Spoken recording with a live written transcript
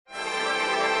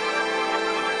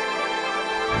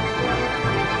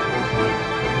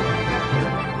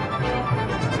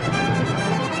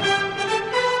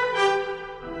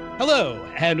Hello,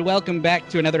 and welcome back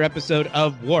to another episode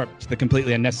of Warped, the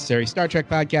completely unnecessary Star Trek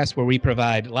podcast where we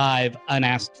provide live,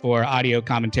 unasked for audio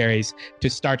commentaries to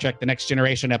Star Trek The Next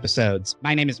Generation episodes.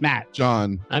 My name is Matt.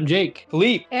 John. I'm Jake.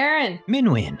 Philippe. Aaron.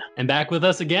 Minwin. And back with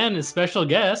us again is special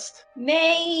guest.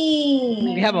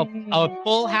 May. We have a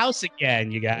full house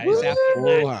again, you guys. After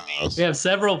Full last week. house. We have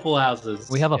several full houses.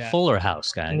 We have a Yeah. fuller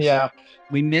house, guys. Yeah.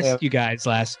 We missed Yeah. you guys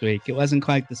last week. It wasn't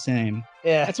quite the same.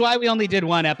 Yeah. That's why we only did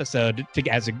one episode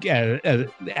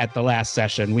at the last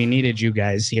session. We needed you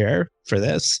guys here for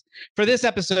this. For this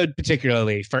episode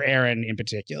particularly, for Aaron in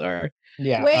particular.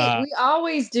 Yeah. Wait, we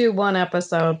always do one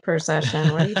episode per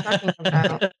session. What are you talking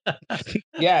about?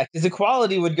 Yeah. Because the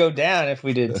quality would go down if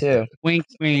we did too. Wink,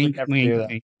 wink, never do wink, that.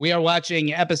 wink. We are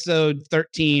watching episode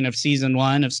 13 of season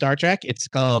 1 of Star Trek. It's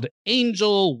called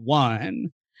Angel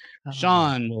One.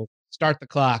 Sean will start the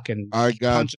clock and I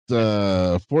got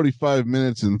punch 45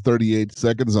 minutes and 38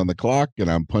 seconds on the clock, and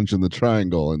I'm punching the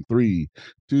triangle in 3,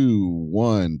 2,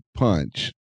 1,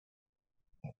 punch.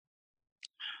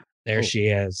 There she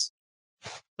is.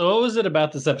 So what was it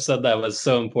about this episode that was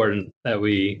so important that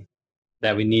we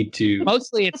need to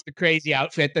Mostly it's the crazy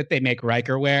outfit that they make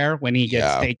Riker wear when he gets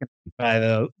Yeah. taken by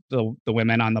the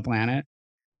women on the planet.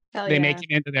 Hell They yeah. make him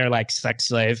into their like sex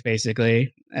slave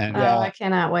basically. And Yeah. Oh, I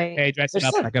cannot wait. they dress him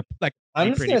There's up some- like I'm a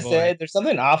just pretty gonna boy. say there's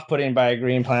something off-putting by a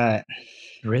green planet.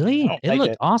 Really? I don't It like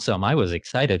looked it. awesome. I was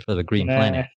excited for the Green Nah,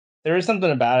 Planet. There is something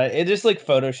about it. It just like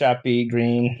Photoshop-y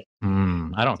green.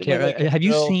 I don't It care. was like a Have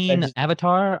you real seen veg-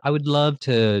 Avatar? I would love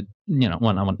to,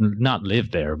 well, I would not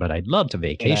live there, but I'd love to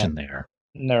vacation there.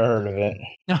 Never heard of it.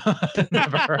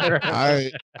 Never.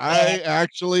 I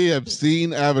actually have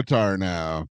seen Avatar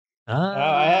now.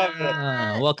 I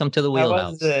haven't. Welcome to the How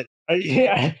wheelhouse. was it?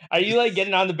 Are you like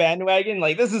getting on the bandwagon?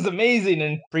 Like this is amazing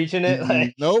and preaching it?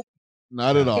 Like Nope,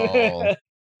 not at all.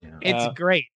 It's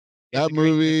great. It's That a great-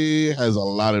 movie has a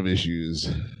lot of issues.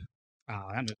 Oh,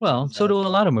 that movie- Well, so do a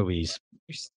lot of movies.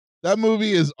 That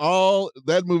movie is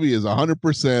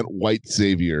 100% white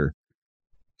savior.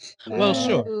 Well,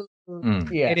 sure. Ooh.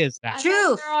 Yeah. It is I that.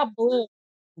 thought they're all blue.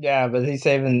 Yeah, but he's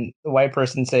saving the white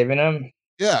person saving him.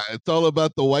 Yeah, it's all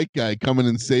about the white guy coming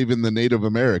and saving the Native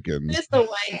Americans. It's the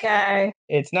white guy.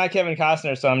 It's not Kevin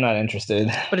Costner, so I'm not interested.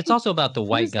 But it's also about the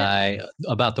white Who's that? guy,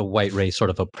 about the white race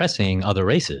sort of oppressing other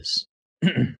races.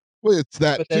 Well, it's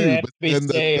that But then they too. have But to be then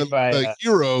saved by, the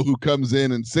hero who comes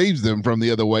in and saves them from the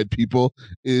other white people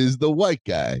is the white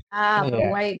guy. The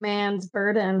Yeah. white man's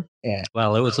burden.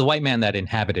 Well, it was the white man that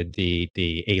inhabited the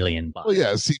alien body. Well,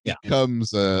 yes, he Yeah.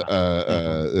 becomes.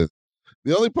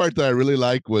 The only part that I really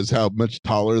like was how much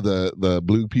taller the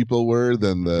blue people were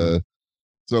than the.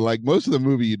 So, like most of the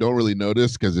movie, you don't really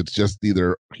notice because it's just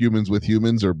either humans with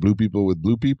humans or blue people with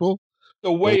blue people.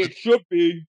 The way Well, it should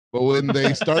be. But when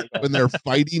they start, when they're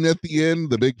fighting at the end,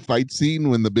 the big fight scene,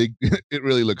 when it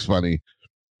really looks funny.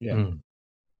 Yeah.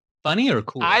 Funny or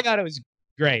cool? I thought it was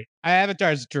great.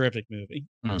 Avatar is a terrific movie.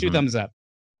 2 Mhm. thumbs up.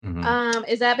 Mhm.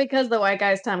 Is that because the white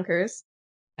guy's Tom Cruise?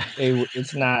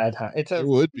 It's not. It's a It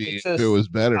would be it's if a it was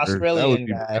better. That Australian would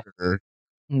be guy. better.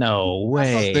 No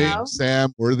way. Hey.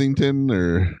 Sam Worthington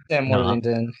or Sam No.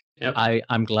 Worthington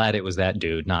I'm glad it was that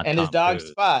dude, not and Tom his dog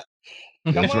Cruise. Spot.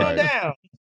 Come That's on right. down.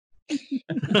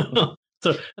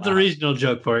 So that's a regional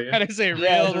joke for you. That is a Yeah, it's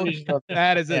real. a regional-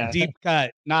 That is a yeah. deep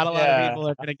cut. Not a lot Yeah. of people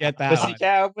are going to get that Pussy one.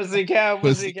 cow, pussy cow,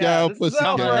 Pussy pussy cow, cow. This is pussy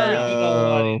all for our cow. regional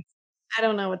audience. I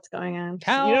don't know what's going on.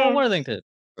 Cal You know- Worthington.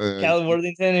 Cal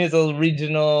Worthington is a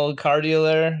regional car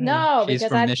dealer. No, She's because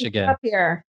from I Michigan. up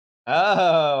here.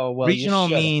 Oh, well, you Regional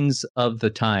should've. means of the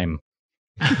time.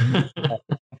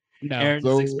 No. Erin's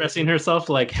So- expressing herself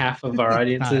like half of our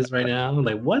audiences right now.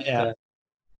 Like, what? Yeah.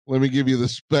 Let me give you the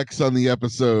specs on the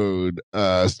episode.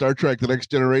 Star Trek: The Next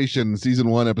Generation, season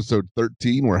 1, episode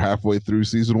 13. We're halfway through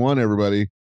season 1. Everybody.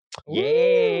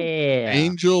 Yeah.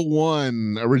 Angel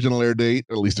One, original air date,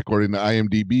 at least according to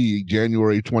IMDb,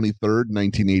 January 23rd,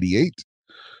 1988.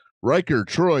 Riker,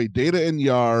 Troy, Data, and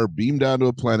Yar beam down to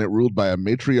a planet ruled by a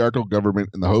matriarchal government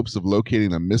in the hopes of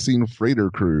locating a missing freighter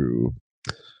crew.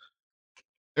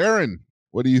 Aaron,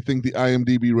 what do you think the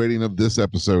IMDb rating of this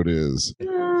episode is?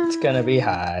 It's gonna be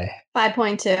high.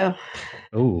 5.2.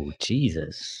 Oh,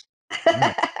 Jesus.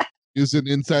 Is it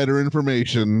insider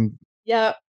information?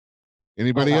 Yep.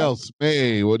 Anybody Uh-huh. else?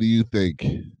 May, what do you think?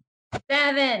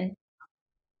 7.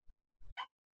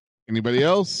 Anybody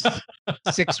else?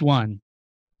 6-1.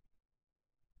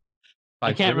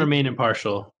 I can't remain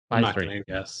impartial. I'm not 5-3. going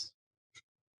to guess.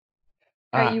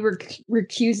 Are you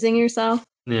recusing yourself?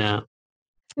 Yeah.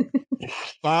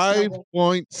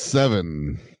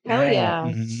 5.7. Hell yeah.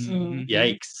 Mhm.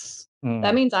 Yikes.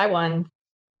 That means I won.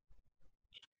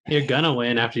 You're gonna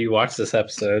win after you watch this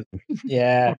episode.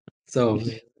 Yeah. So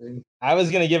I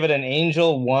was gonna give it an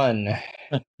Angel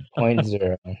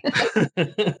 1.0.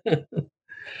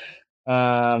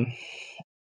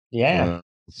 Yeah.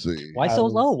 Let's see. Why I so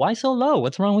was- low? Why so low?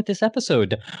 What's wrong with this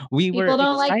episode? We were People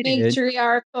don't like excited.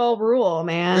 matriarchal rule,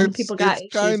 man. It's- People got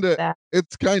it's issues with kinda- that.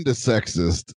 It's kind of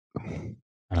sexist.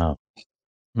 Oh.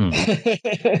 Hmm.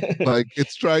 Like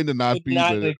it's trying to not be.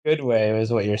 not But in a good way,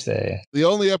 is what you're saying. the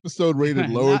only episode rated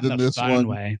lower Not in than a this fun one.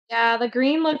 way. Yeah, the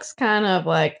green looks kind of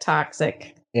like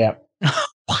toxic. Yeah.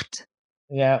 What?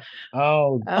 Yeah.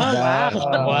 Oh, wow.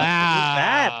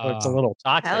 That looks a little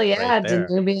toxic. Hell yeah, right there.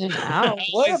 Danubian out.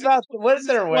 What about what is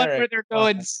their One wearing? where they're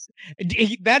going.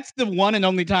 That's the one and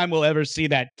only time we'll ever see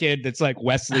that kid that's like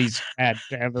Wesley's dad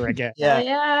ever again. Hell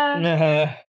Yeah.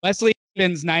 yeah. Wesley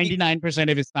spends 99%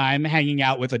 of his time hanging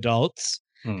out with adults,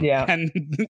 Yeah. and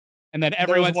then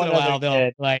every There's once in a one while other they'll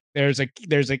kid. like there's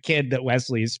a kid that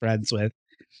Wesley's friends with.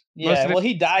 Most Yeah. of the- Well,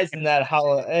 he dies in that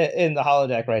in the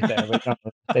holodeck right there, but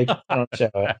they don't show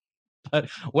it. But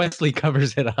Wesley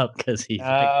covers it up because he's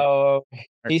Oh,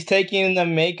 he's taking the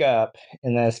makeup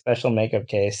in that special makeup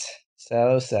case.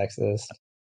 So sexist.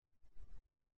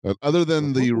 But other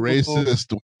than the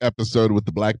racist episode with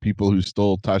the black people who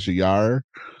stole Tasha Yar,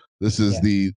 this is Yeah.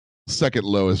 the second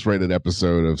lowest rated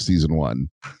episode of season 1.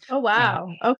 Oh wow.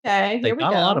 Okay. they Here we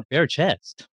got go. a lot of bare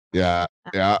chest. Yeah,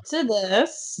 yeah, To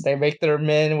this. They make their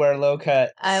men wear low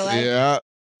cut. I like yeah.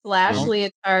 slash Well-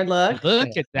 leotard look. Look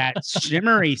at that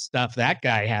shimmery stuff that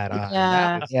guy had on. Yeah.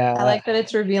 That was- Yeah. I like that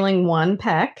it's revealing one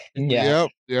peck. Yeah. Yep,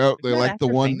 yep. They Is that like the actor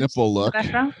one famous nipple in the look.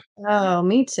 background? Oh,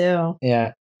 me too.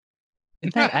 Yeah.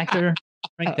 Isn't that actor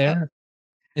right there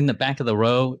in the back of the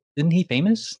row? Isn't he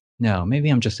famous? No, maybe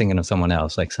I'm just thinking of someone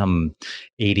else, like some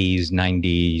 80s,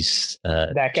 90s.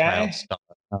 That guy? child star.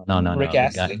 No. Rick the guy-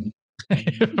 Astley?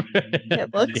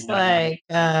 It looks Yeah.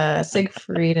 like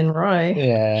Siegfried and Roy.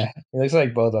 Yeah. He looks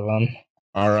like both of them.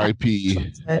 R.I.P.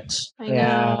 Which I know.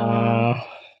 Yeah.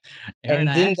 Aaron,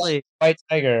 And didn't White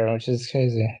Tiger, which is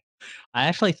crazy. I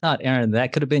actually thought, Aaron,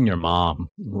 that could have been your mom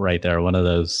right there. One of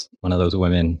those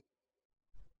women.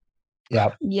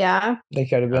 Yeah. Yeah, They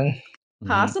could have been. Mhm.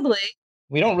 possibly.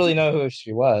 We don't really know who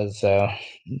she was, so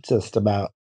it's just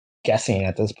about guessing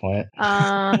at this point.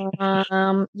 Yeah,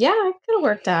 it could have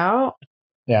worked out.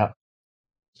 Yeah.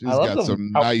 She's I love got the-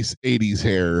 some how- nice 80s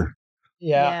hair.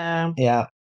 Yeah. Yeah. Yeah.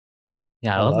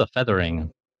 Yeah, I I love love- the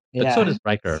feathering. But Yeah. so does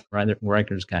Riker.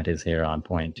 Riker's got his hair on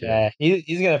point too. Yeah.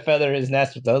 He's gonna feather his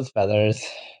nest with those feathers.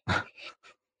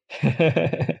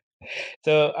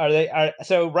 So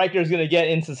so Riker's gonna get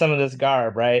into some of this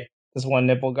garb, right? This one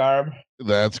nipple garb.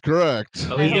 That's correct.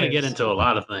 Oh, he's gonna get into a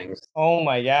lot of things. Oh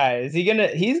my god.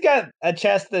 He's got a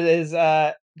chest that is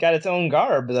got its own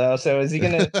garb though. So is he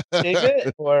gonna shave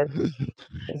it or is he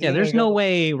Yeah, there's gonna no go-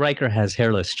 way Riker has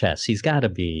hairless chest. He's got to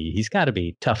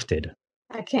be tufted.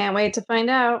 I can't wait to find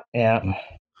out. Yeah.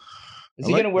 Is I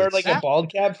he like gonna wear this. like a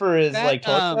bald cap for his That, like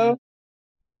torso?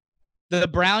 The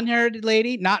brown-haired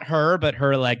lady, not her, but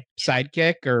her like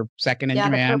sidekick or second in Yeah, the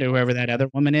command, or whoever that other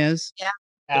woman is.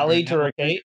 Allie to her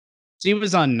Kate? She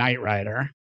was on Knight Rider.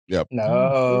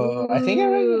 No. I think I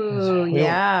Ooh, read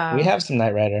yeah. we have some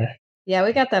Knight Rider. Yeah,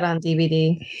 we got that on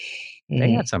DVD. They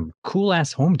Mhm. got some cool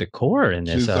ass home decor in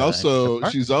this.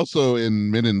 She's also in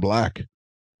Men in Black.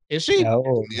 Is she?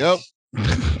 No. Yep.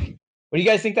 What do you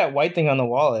guys think that white thing on the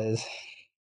wall is?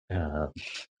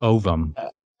 ovum.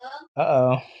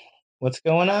 Uh-oh. What's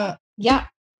going on? Yeah.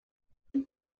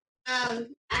 I'm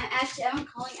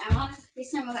calling. I'm on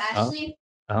FaceTime with Ashley.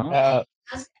 Oh,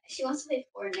 She wants to play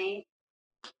Fortnite.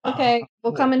 Okay,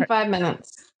 we'll come in 5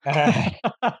 minutes.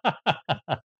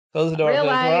 Close the door. Real please.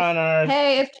 We're life. on our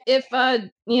Hey, if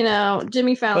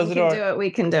Jimmy Fallon Close can the do door. it, we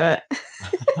can do it.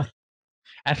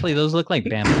 actually, those look like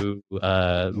bamboo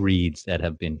reeds that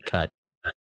have been cut.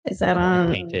 Is that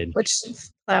on Painted. which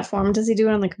platform does he do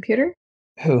it on the computer?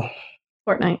 who?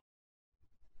 Fortnite.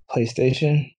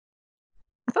 PlayStation.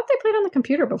 I thought they played on the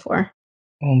computer before.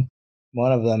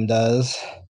 One of them does.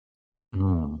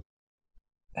 Hmm.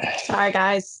 Sorry,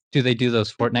 guys. Do they do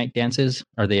those Fortnite dances?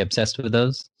 Are they obsessed with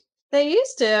those? They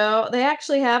used to. They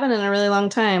actually haven't in a really long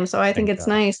time. So I think Thank it's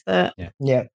God. nice that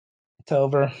Yep. It's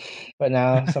over. But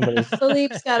now somebody's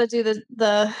Philippe's got to do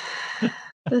the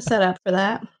setup for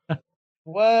that.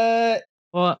 what?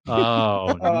 What?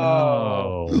 Oh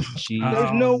no! Jeez.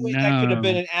 There's Oh, no way that could have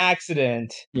been no. an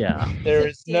accident. Yeah.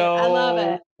 There's Yeah, no I love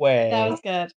it. way. That was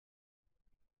good.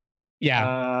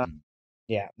 Yeah.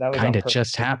 Yeah, that was on Kind of purpose.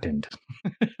 just happened.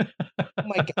 Oh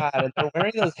my god, and they're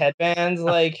wearing those headbands.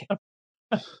 Like,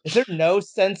 is there no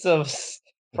sense of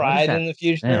pride that in the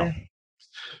future? smell?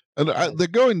 And they're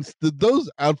going. Those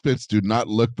outfits do not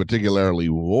look particularly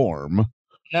warm.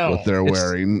 No. What they're It's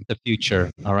wearing. the future.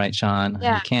 All right, Sean.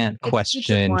 Yeah, You can't it's question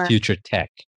future future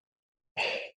tech.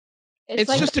 It's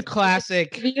like just a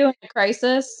classic. View in a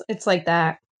crisis. It's like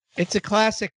that. It's a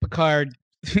classic. Picard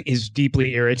is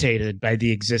deeply irritated by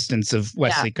the existence of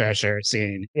Wesley Crusher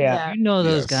scene. Yeah. You know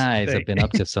those Yes. guys have been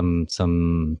up to some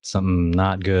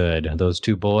not good. Those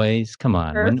two boys. Come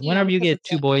on. Whenever you get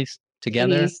two boys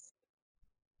together, Jeez.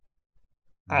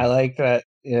 I like that.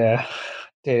 Yeah.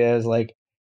 Data is like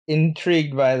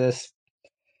intrigued by this.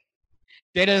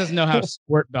 Data doesn't know how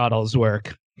squirt bottles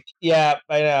work. Yeah,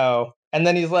 I know. And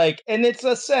then he's like, and it's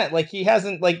a scent. Like he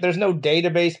hasn't like there's no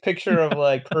database picture of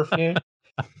like perfume.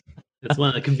 It's one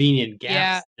of the convenient gaps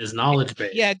Yeah. in his knowledge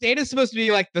base. Yeah, Data's supposed to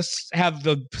be like have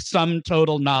the sum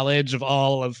total knowledge of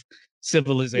all of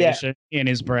civilization in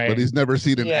his brain. But he's never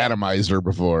seen an Yeah. atomizer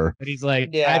before. But he's like,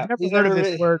 Yeah, I've never he's heard of never this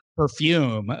really- word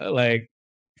perfume. Like,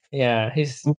 Yeah,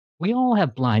 he's we all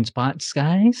have blind spots,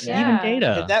 guys. Yeah. Even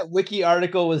Data. that wiki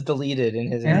article was deleted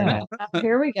in his Yeah. internet.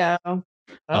 Here we go.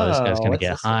 Oh, this guy's gonna what's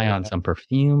get this high one? on some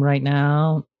perfume right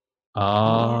now.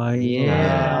 Oh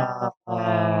yeah.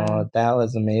 Oh, that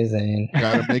was amazing.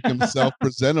 Got to make himself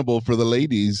presentable for the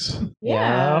ladies.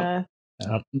 Yeah.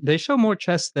 They show more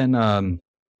chest than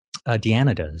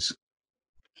Deanna does.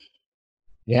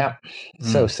 Yeah,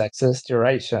 so sexist. You're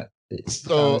right, Sean.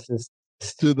 So- This is-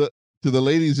 To the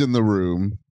ladies in the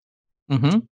room,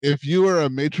 Mm-hmm. if you were a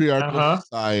matriarchal Uh-huh.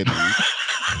 society,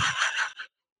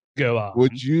 go on.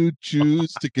 would you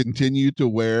choose to continue to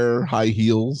wear high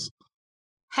heels?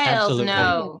 Hells Absolutely.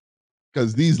 no.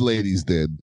 Because these ladies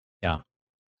did.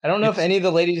 I don't know if any of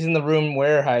the ladies in the room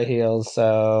wear high heels,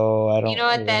 so I don't. You know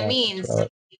what that really means? know.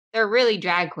 They're really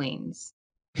drag queens.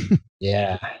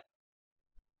 Yeah,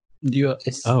 You,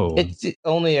 it's Oh. it's the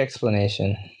only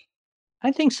explanation.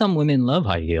 I think some women love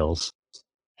high heels.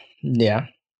 Yeah,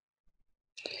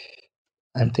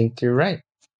 I think you're right.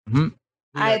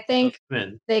 I think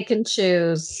Men. they can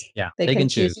choose. Yeah, They, can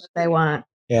choose what they want.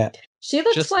 Yeah. She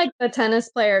looks Just- like the tennis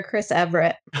player Chris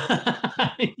Everett.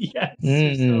 Yes.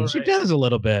 Mm. you're so She right. does a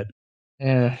little bit.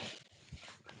 Yeah.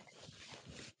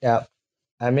 Yeah.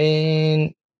 I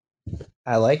mean,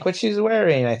 I like what she's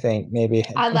wearing. I think maybe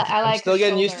I I'm like still her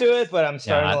getting used to shoulders. it, but I'm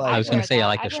starting I- to like. I was gonna it. say I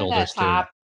like the I'd wear shoulders, that too. top.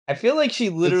 I feel like she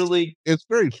literally It's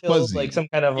very killed fuzzy. like some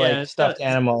kind of Yeah, like it's stuffed got-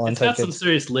 animal and It's got took some it.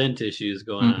 serious lint issues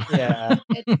going on. Yeah.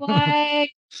 It's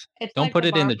like it's Don't like put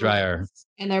it in the dryer. Barbaloos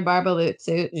in their Barbaloot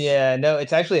suits. Yeah. No,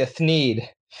 it's actually a thneed.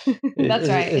 That's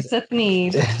right. It's a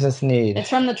thneed. It's a thneed. It's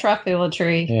from the truffula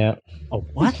tree. Yeah. Oh,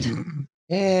 what?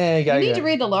 Yeah. You You gotta need get to it.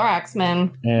 read the Lorax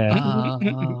Men. Yeah.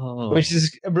 Oh. Which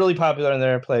is really popular in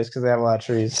their place because they have a lot of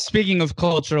trees. Speaking of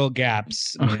cultural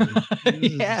gaps, I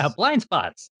mean, yeah, blind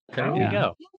spots. There Yeah. you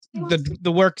go.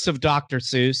 the works of Dr.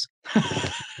 Seuss.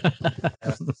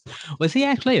 Was he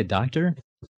actually a doctor?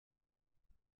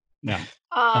 No.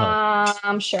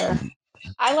 I'm sure.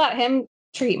 I let him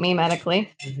treat me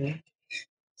medically.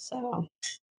 So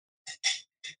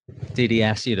Did he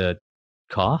ask you to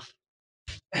cough?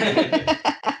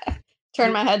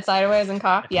 turn my head sideways and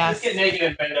cough. Yes. naked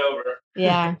and bend over.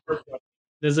 Yeah.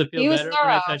 Does it feel He was better when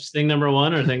I thorough. touch thing number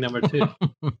 1 or thing number 2?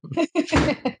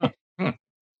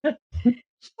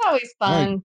 Always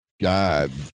fun.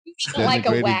 God. Like a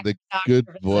Denigrating whack the doctor good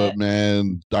visit. boy,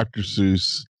 man. Dr.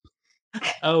 Seuss.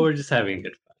 Oh, we're just having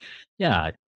good fun.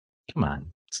 Yeah. Come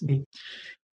on.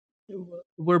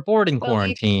 We're bored in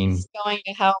quarantine. It's going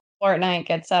to help Fortnite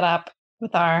get set up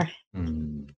with our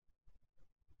Hmm.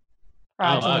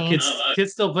 progeny.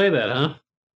 Kids still play that, huh?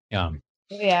 Yeah.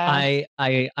 Yeah.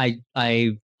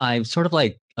 I've sort of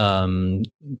like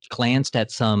glanced at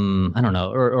some, I don't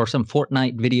know, or some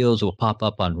Fortnite videos will pop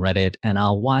up on Reddit and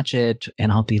I'll watch it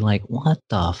and I'll be like, what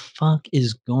the fuck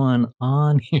is going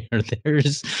on here?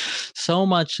 There's so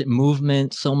much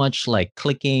movement, so much like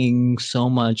clicking, so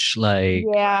much like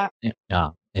Yeah. yeah,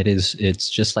 it's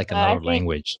just like I another think-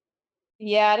 language.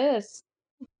 Yeah, it is.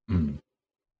 Mm,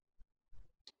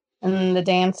 And the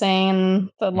dancing,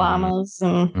 the Mhm. llamas,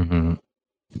 and mhm,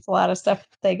 it's a lot of stuff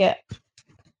they get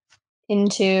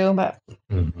into, but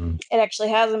mhm. it actually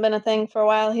hasn't been a thing for a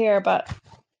while here. But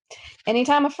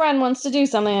anytime a friend wants to do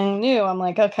something new, I'm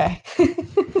like, okay.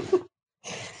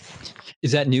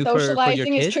 Is that new for your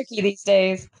Socializing is kids? tricky these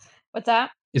days. What's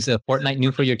that? Is Fortnite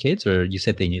new for your kids, or you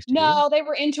said they used to? do it? No, they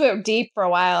were into it deep for a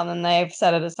while, and then they've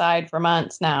set it aside for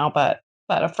months now. But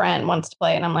a friend wants to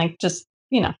play it, and I'm like, just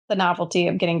the novelty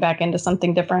of getting back into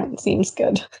something different seems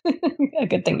good. A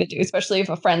good thing to do, especially if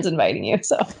a friend's inviting you.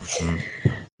 So, Mm.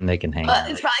 And they can hang But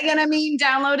out. it's probably gonna mean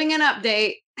downloading an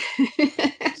update.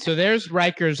 So there's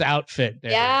Riker's outfit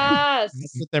there. Yes.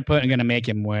 That's what they're going to make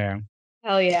him wear.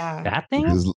 Hell yeah. That thing?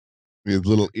 His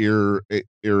little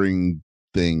earring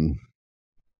thing.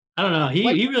 I don't know. He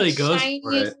What's really the goes for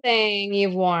shiniest it. thing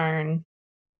you've worn?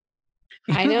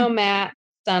 I know Matt's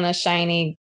done a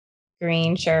shiny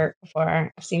green shirt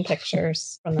before. I've seen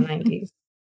pictures from the 90s.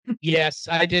 Yes,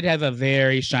 I did have a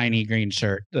very shiny green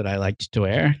shirt that I liked to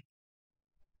wear.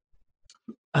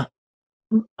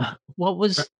 What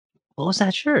was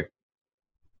that shirt?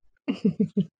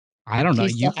 I don't Do know. you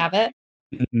still have it?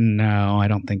 No, I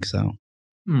don't think so.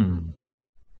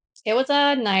 It was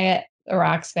a night at the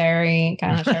Roxbury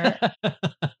kind of shirt.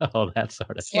 Oh, that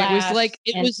sort of. It was Slash like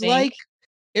it was NSYNC. like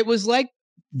it was like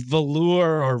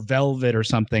velour or velvet or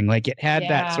something. Like it had that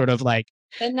Yeah. sort of like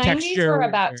The 90s texture. were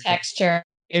about texture.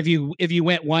 If you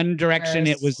went one direction,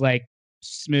 it was like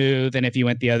smooth, and if you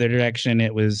went the other direction,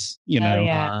 it was Oh,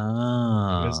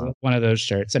 yeah. it was one of those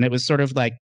shirts, and it was sort of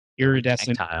like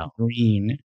iridescent Tactile.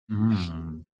 green.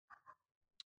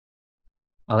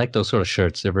 I like those sort of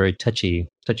shirts. They're very touchy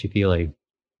feely.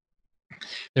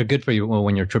 They're good for you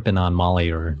when you're tripping on Molly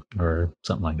or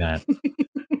something like that.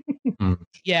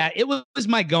 Yeah, it was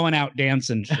my going out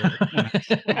dancing shirt.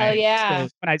 Oh, yeah.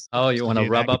 Oh, you want to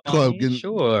rub up on Club, me?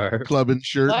 Sure. Club and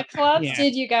shirt. What clubs Yeah.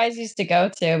 did you guys used to go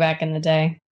to back in the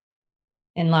day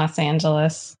in Los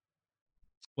Angeles?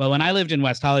 Well, when I lived in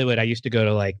West Hollywood, I used to go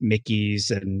to like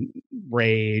Mickey's and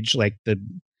Rage, like the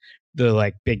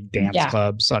like big dance Yeah.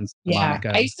 clubs on Santa Yeah.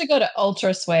 Monica. I used to go to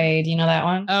Ultra Suede. You know that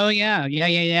one? Oh yeah.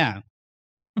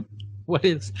 What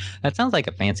is that? Sounds like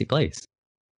a fancy place.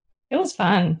 It was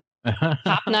fun.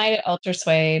 Top night at Ultra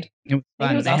Suede. It was I think it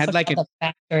fun. was They also had like called the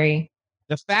Factory.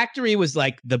 the factory was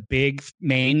like the big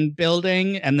main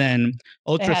building, and then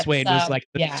Ultra had Suede was sub- like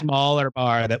the yeah. smaller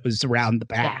bar that was around the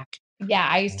back. Yeah,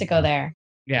 I used to go there.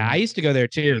 Yeah, I used to go there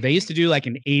too. They used to do like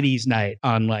an 80s night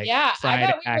on like Yeah, I Friday.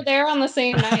 bet we were there on the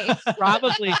same night.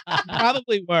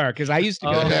 Probably were, because I used to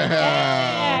go Oh, there.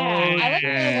 Yeah. I like to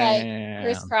like Yeah.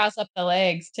 crisscross up the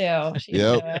legs too. She used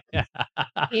Yep. to do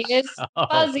it. He is Oh,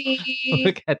 fuzzy.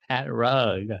 Look at that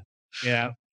rug.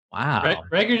 Yeah. Wow.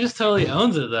 Riker just totally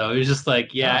owns it, though. He's just like,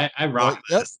 yeah, I rock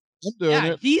Yep. this. I'm doing Yeah,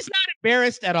 it. he's not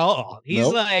embarrassed at all. He's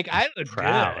Nope. like, I look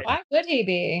Proud. good. Why would he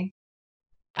be?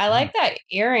 I like that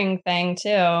earring thing too.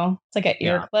 It's like an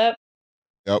ear Yeah. clip.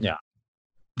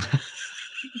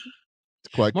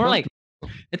 It's quite More like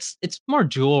it's more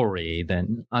jewelry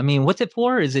than what's it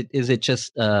for? Is it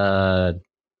just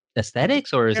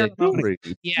aesthetics or is it jewelry.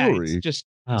 Yeah, Jewelry. it's just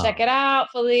Check it out,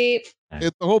 Philippe.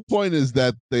 The whole point is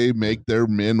that they make their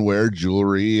men wear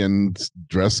jewelry and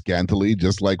dress scantily,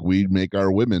 just like we make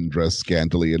our women dress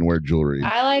scantily and wear jewelry.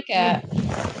 I like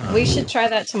it. We should try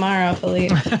that tomorrow,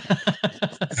 Philippe.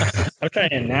 I'm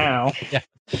trying now.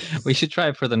 We should try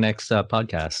it for the next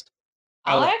podcast.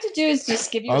 All I have to do is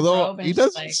just give you a Although robe and he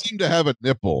just, doesn't seem to have a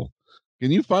nipple.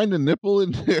 Can you find a nipple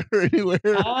in there anywhere?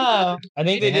 Oh, I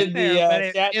think they it's did there, the but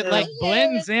it Shatner- like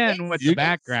blends in with the You-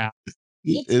 background.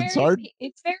 It's hard.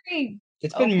 It's very.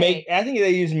 It's been Okay. I think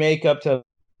they use makeup to.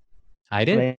 I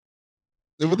did.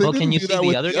 But they Well, can didn't you do see that the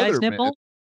with other guy's man. nipple?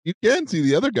 You can see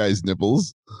the other guy's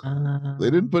nipples.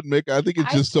 They didn't put makeup. I think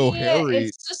it's I just so see it. hairy.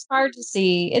 It's just hard to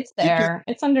see. It's You can- there.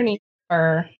 It's underneath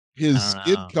fur. His I don't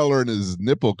skin know. color and his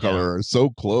nipple color are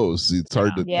so close. It's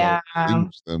hard to Yeah.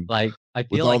 distinguish them Like I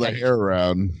with feel all like the hair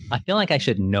around. I feel like I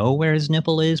should know where his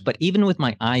nipple is, but even with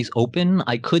my eyes open,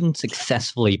 I couldn't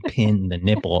successfully pin the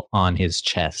nipple on his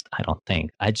chest. I don't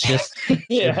think. I just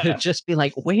Yeah. just be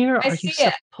like, where I are see you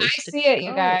it. supposed I to see it, you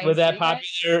go? guys. With that You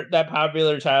guys-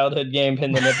 popular childhood game,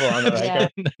 pin the nipple on the Yeah.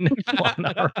 Riker. The nipple on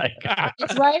the right.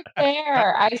 It's right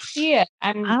there. I see it.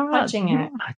 I'm I don't know. touching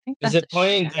it. I think Is that's it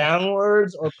pointing a shadow.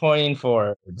 downwards or pointing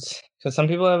forwards? Because some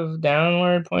people have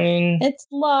downward pointing. It's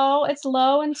low. It's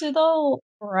low and to the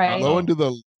right. Low into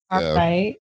the All yeah.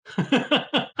 right.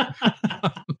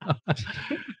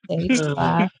 Stage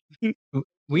left.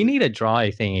 We need a draw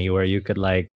thingy where you could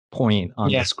like point on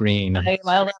Yeah. the screen. Like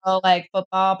my little like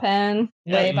football pen,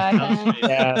 lay by pen.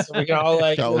 Yeah, so we can all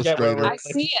like look at where Illustrator. we're I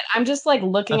see it. I'm just like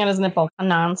looking at his nipple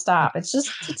nonstop. It's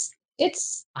just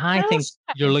it's I Oh, think shit.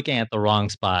 you're looking at the wrong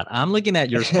spot. I'm looking at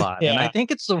your spot, and I Yeah.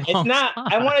 think it's the wrong It's not.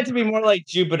 spot. I want it to be more like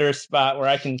Jupiter's spot where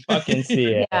I can fucking see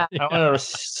it. Yeah. I want a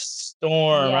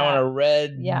storm. I Yeah. want a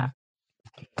red yeah.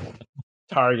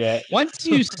 target. Once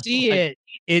you see it,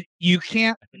 you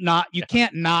can't not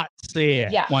see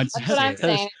it. Yeah. Once That's you what see I'm it.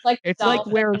 saying. It's like It's like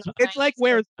dolphin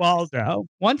where's Waldo.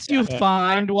 Once you Yeah.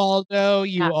 find Waldo,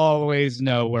 you Yeah. always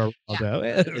know where Waldo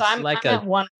is. So I'm like I'm a- at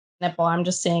one nipple. I'm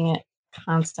just seeing it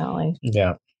constantly.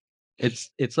 Yeah.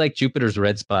 It's like Jupiter's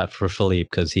red spot for Philippe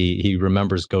because he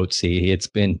remembers Goatsy. It's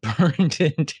been burned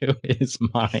into his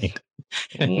mind.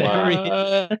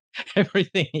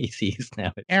 Everything he sees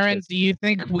now. Aaron, do you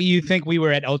think we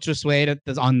were at Ultra Suede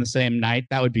on the same night?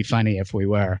 That would be funny if we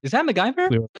were. Is that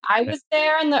MacGyver? I was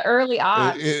there in the early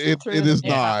aughts. It is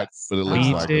not, but it looks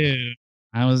Me like it. too.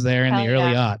 I was there in Hell the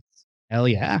early yeah. aughts. Hell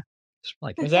yeah.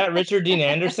 Like, Was that Richard Dean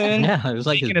Anderson? yeah, it was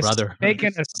like his brother.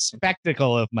 Making a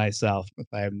spectacle of myself, if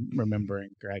I'm remembering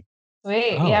correct.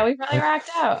 Sweet. Oh. Yeah, we probably rocked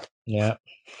out. Yeah.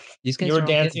 These guys You were are all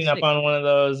getting dancing up sick. on one of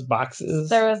those boxes.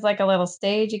 There was like a little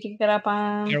stage you could get up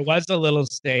on. There was a little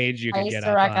stage you I could used get to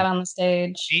up rock on. out on the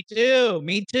stage. Me too.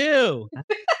 Me too.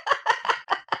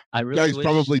 I You really guys wish-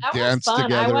 probably That was danced fun.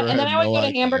 together. And then I would go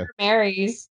to Hamburger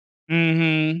Mary's.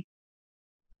 Mm-hmm.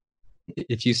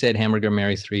 if you said Hamburger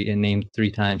Mary 3 and named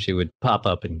 3 times, she would pop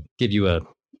up and give you a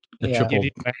Yeah. triple Give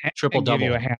you a, triple give you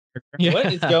double. a hamburger.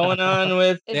 What is going on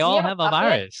with? They all have a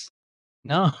virus.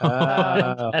 No,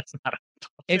 Oh. that's not.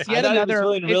 It's I yet thought he was another.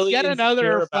 feeling It's really yet insecure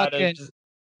another about it. fucking Just-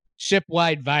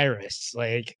 ship-wide virus.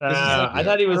 Like this is like I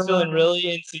thought he was feeling really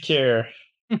insecure.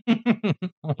 He's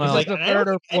Well, like, the I third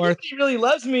don't or think fourth. anybody really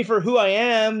loves me for who I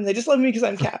am. They just love me because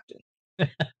I'm captain.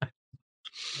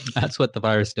 that's what the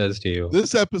virus does to you.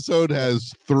 This episode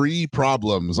has 3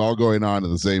 problems all going on at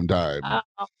the same time.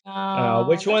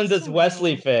 Which one does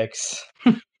Wesley fix?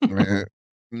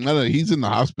 No, he's in the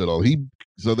hospital.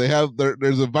 So they have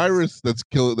there's a virus that's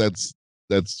good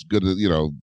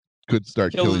to, could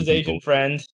start Kill killing his people. Asian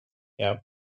friend.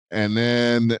 And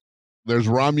then there's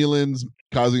Romulans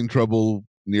causing trouble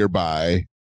nearby,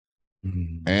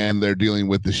 and they're dealing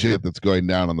with the shit that's going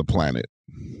down on the planet.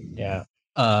 Yeah.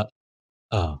 Oh,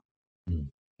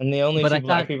 And the only But I two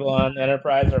black thought- people on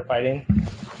Enterprise are fighting.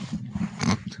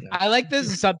 I like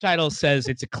this subtitle says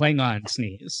it's a Klingon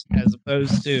sneeze as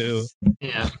opposed to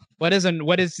Yeah. how does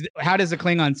a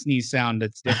Klingon sneeze sound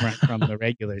that's different from the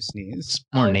regular sneeze?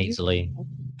 more Oh, nasally.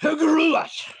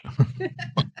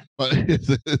 But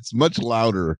it's much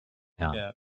louder.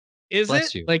 Is Bless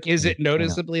it you. like is it Yeah, I know.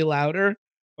 noticeably louder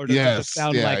or does it Yes, just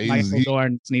sound yeah, like he's- Michael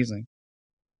Dorn sneezing?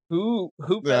 Who?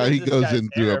 Yeah, he feathers this goes guy's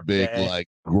into hair a big today? like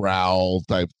growl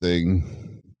type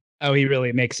thing. Oh, he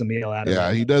really makes a meal out of Yeah,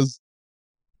 it. he does.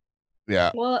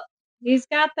 Yeah, Well, he's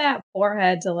got that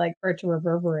forehead for it to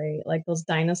reverberate, like those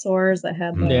dinosaurs that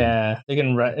had. Like, Yeah, they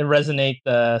can resonate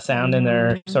the sound in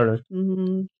their sort of.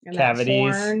 and that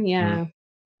Cavities. horn, yeah.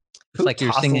 It's like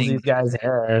you're tossles singing. these guys'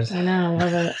 hairs. I know,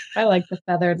 love it. I like the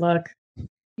feathered look.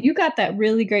 You got that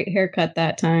really great haircut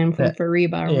that time from Yeah.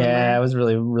 Fariba. Remember? Yeah, it was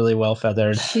really, really well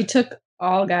feathered. She took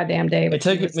all goddamn day. It but she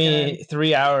took was me good.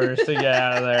 3 hours to get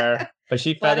out of there, but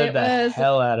she But feathered it the was-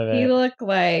 hell out of He it. looked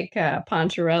like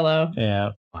Poncherello. Yeah,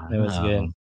 it was good. Wow.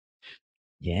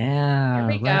 Yeah.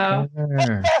 Here we right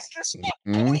there.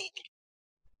 Mhm.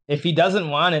 If he doesn't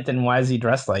want it, then why is he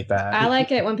dressed like that? I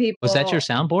like it when people. Was that your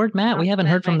soundboard, Matt? We haven't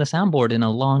heard from the soundboard in a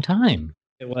long time.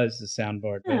 It was the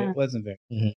soundboard, but Yeah. it wasn't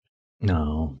very.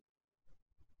 No.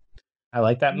 I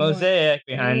like that mosaic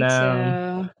behind Me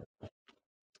them. too.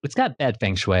 It's got bad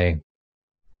feng shui.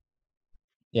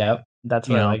 Yep, that's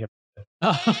what You I know. like.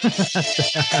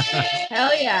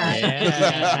 Hell yeah.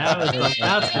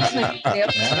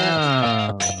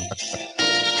 Oh.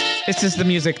 This is the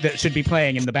music that should be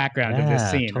playing in the background of this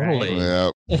Yeah, scene. right? totally. yeah.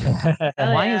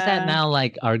 Hell Why is yeah. that now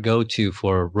like our go-to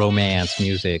for romance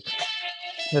music?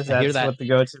 Because I hear that's that. what the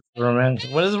go-to for romance.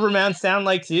 What does romance sound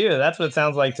like to you? That's what it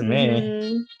sounds like to me.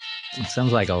 Mhm. It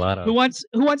sounds like a lot of Who wants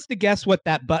to guess what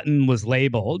that button was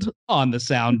labeled on the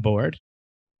soundboard?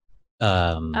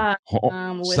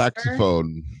 Whisper?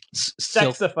 Saxophone.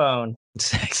 silk Saxophone.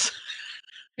 sex.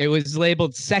 It was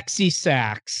labeled sexy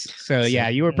sax. So yeah,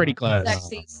 you were pretty close.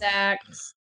 Sexy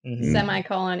sax. Mhm.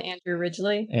 Semicolon Andrew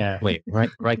Ridgely. Yeah. Wait,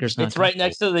 Riker's not. It's right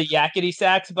next to the yakety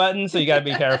sax button, so you got to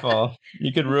be careful.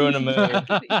 You could ruin a mood.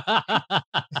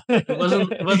 It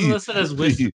wasn't listed as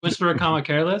Whisper, comma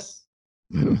careless.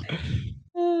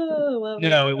 Oh, love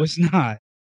No, it was not. it.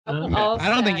 All I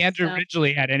don't think sax Andrew sound.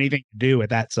 Ridgely had anything to do with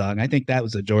that song. I think that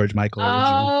was a George Michael original.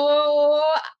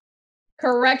 Oh,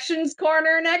 corrections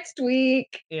corner next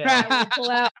week. Yeah. I will pull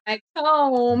out my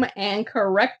comb and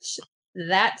correct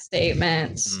that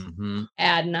statement Mhm.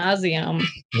 ad nauseum.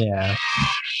 Yeah.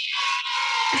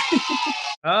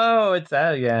 Oh, it's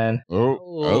that again.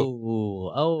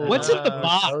 Oh. What's in the Oh,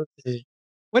 box? Chelsea.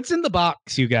 What's in the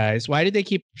box, you guys? Why did they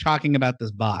keep talking about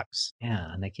this box?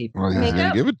 Yeah, and they keep. Well, he's gonna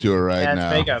Makeup? give it to her right Yeah, it's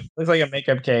now. makeup. Looks like a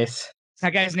makeup case.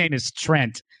 That guy's name is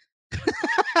Trent. Oh,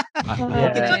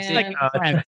 Yeah. It looks like man.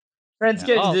 Trent. Friends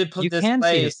get Oh, to you this can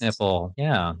see his place. nipple.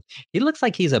 Yeah, he looks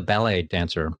like he's a ballet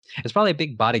dancer. It's probably a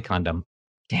big body condom.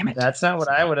 Damn it. That's not what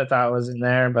I would have thought was in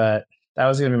there, but that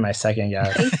was gonna be my second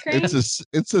guess. Ice cream?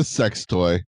 It's a sex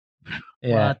toy.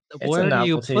 Yeah, What? it's a Where do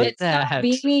you novelty. put It's that? that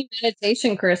beanie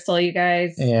meditation crystal, you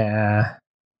guys. Yeah.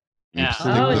 Yeah.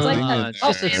 Oh, it's like that.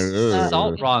 It's a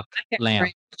salt rock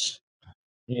lamp.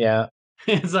 Yeah.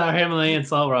 It's our Himalayan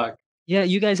salt rock. Yeah,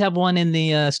 you guys have one in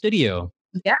the studio.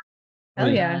 Hell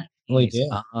yeah. We do.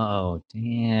 Oh,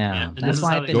 damn. and this That's is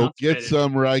why how I've they been. Go get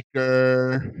some,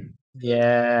 Riker.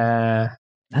 Yeah.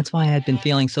 That's why I'd been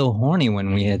feeling so horny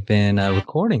when we had been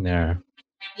recording there.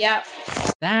 Yep.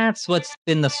 That's what's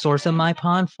been the source of my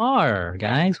Ponfar,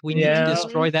 guys. We need Yeah. to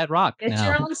destroy that rock Get now.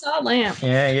 your own salt lamp.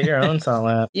 Yeah, get your own salt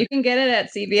lamp. You can get it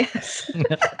at CVS.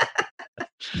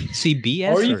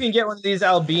 CBS? Or you can get one of these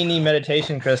Albini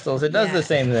meditation crystals. It does Yeah. the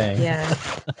same thing. Yeah.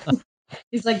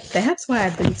 He's like, that's why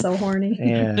I've been so horny.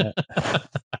 Yeah.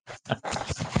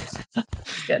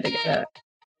 It's good to get a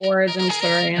origin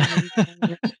story on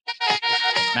him.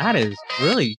 That is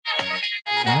really.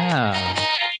 Yeah.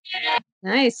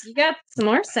 Nice. You got some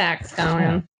more sacks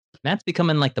going. Matt's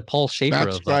becoming like the Paul Schaefer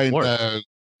That's of fine. Warp.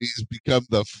 He's become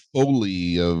the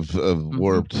Foley of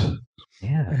Warped.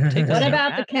 Yeah. Take What us about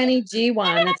there, the Kenny G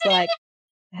one? It's like,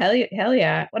 hell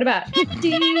yeah. What about?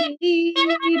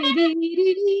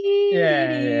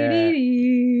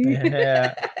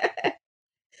 Yeah.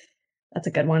 That's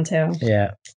a good one too.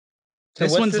 Yeah. So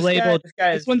This what's one's guy? labeled. This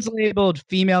guy This is one's labeled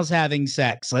females having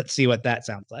sex. Let's see what that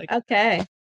sounds like. Okay.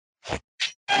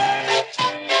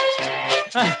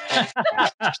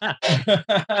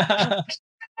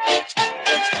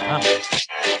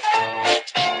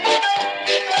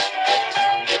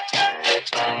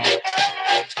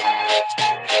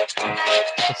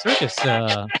 The circus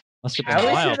must have been I a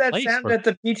always hear wild that place sound for at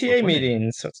the PTA women.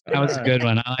 meetings. That was a good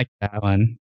one. I like that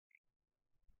one.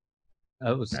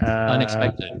 That was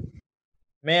unexpected.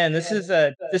 Man, this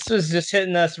was just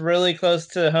hitting us really close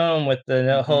to home with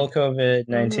the whole COVID-19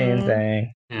 Mhm.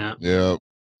 thing. Yeah. Yeah.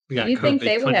 We got You think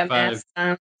they would have COVID-25. masks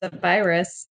on the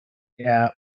virus? Yeah.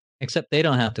 Except they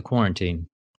don't have to quarantine.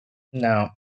 No.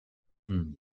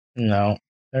 Hmm. No.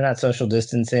 They're not social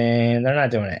distancing. They're not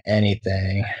doing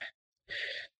anything.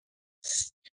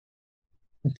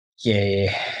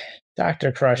 Yay.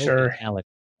 Dr. Crusher.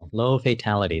 Low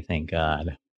fatality, thank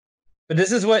God. But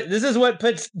this is what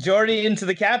puts Jordy into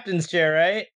the captain's chair,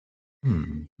 right?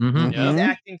 Hmm. Mhm. He's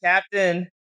acting captain,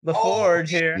 the Forge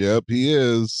here. Yep, he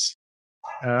is.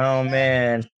 Oh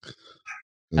man.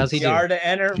 How's he doing? Yar to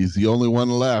enter He's the only one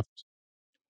left.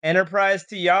 Enterprise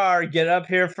to Yar, get up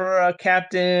here for a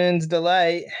captain's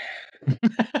delight.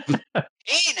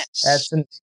 Isn't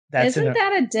Isn't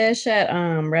that a dish at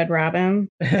Red Robin?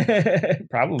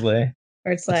 probably.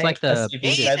 Or it's It's like like the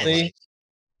Stevie Deadly.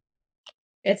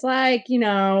 it's like,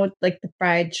 like the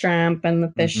fried shrimp and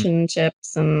the fish and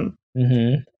chips, and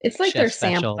Mm-hmm. it's like Chef their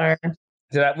special.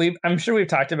 sampler. I'm sure we've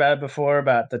talked about it before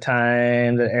about the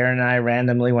time that Aaron and I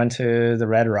randomly went to the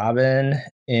Red Robin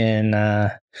in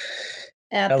At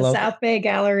the Hello. South Bay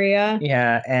Galleria.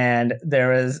 yeah, and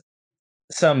there was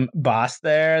some boss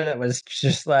there that was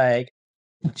just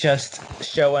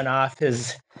showing off to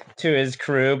his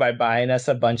crew by buying us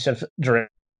a bunch of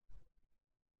drinks.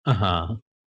 Uh-huh.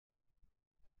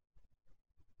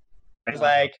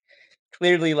 Like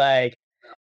clearly like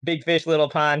big fish little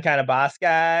pond kind of boss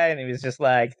guy, and he was just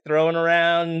like throwing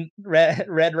around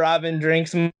Red Robin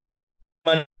drinks money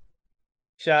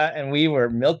shot, and we were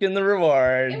milking the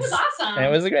rewards. It was awesome. And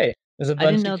it was great. It was a I bunch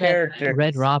didn't know of that characters.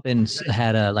 Red Robin's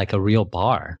had a real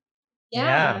bar.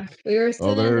 Yeah, we were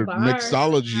sitting their at the bar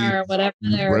mixology or whatever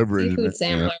their beverage, seafood yeah.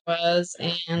 sampler was,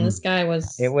 and this guy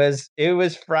was. It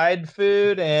was fried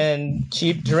food and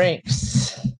cheap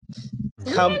drinks.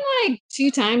 It's only been like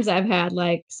 2 times I've had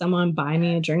like someone buy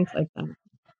me a drink like that.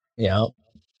 Yeah.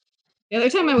 The other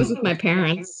time I was with my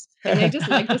parents, and they just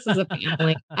like this as a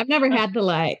family. I've never had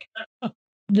the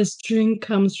this drink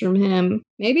comes from him.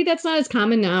 Maybe that's not as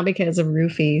common now because of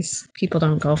roofies. People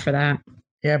don't go for that.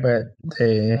 Yeah, but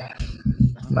they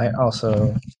might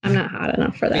also. I'm not hot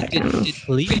enough for that Did kind of.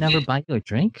 Lee never buy you a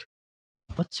drink?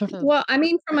 What sort of? Well, I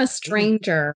mean, from a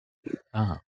stranger.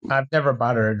 Oh. I've never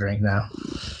bought her a drink now.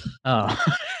 Oh.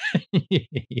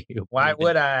 Why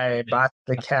would I? Bought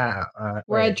the cow.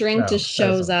 Where a drink just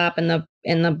shows up and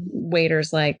the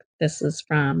waiter's like, "This is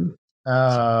from."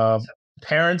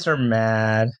 Parents are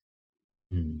mad.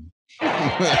 Hmm.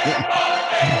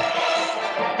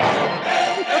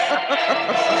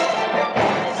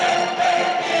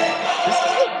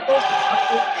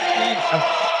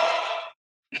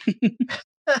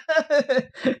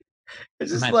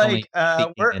 It's just Matt's like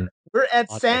only we're speaking in we're at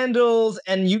audio. Sandals,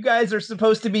 and you guys are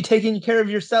supposed to be taking care of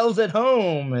yourselves at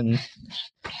home. And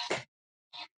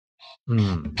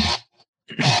Hmm.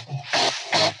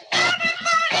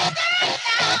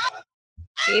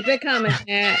 Keep it coming,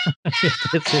 Matt.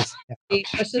 This is, Keep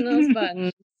pushing those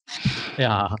buttons.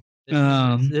 yeah.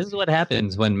 This is what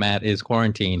happens when Matt is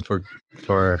quarantined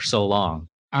for so long.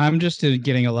 I'm just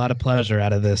getting a lot of pleasure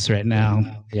out of this right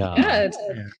now. Yeah. Good.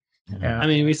 Yeah. I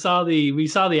mean, we saw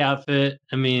the outfit.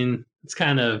 I mean, it's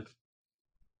kind of.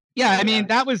 Yeah, I mean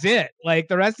that was it. Like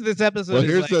the rest of this episode. Well, is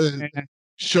here's like, the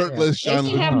shirtless They Jean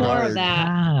should Luc have more Picard. of that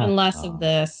and less of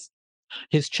this.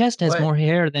 His chest has What? more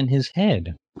hair than his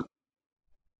head.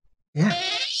 Yeah.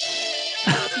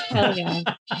 Hell yeah.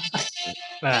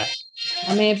 Ah,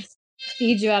 I may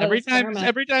feed you out of every this time, garment.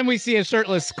 every time we see a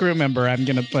shirtless crew member, I'm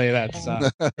gonna play that song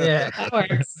Yeah. That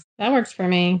works. That works for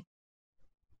me.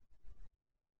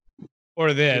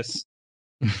 or this.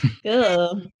 Ugh.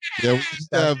 Yeah, we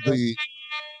used to have the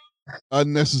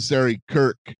unnecessary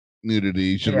Kirk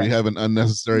nudity. Should we Yeah. have an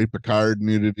unnecessary Picard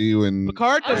nudity when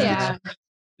Picard Oh does yeah.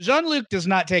 Jean-Luc does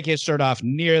not take his shirt off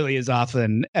nearly as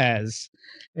often as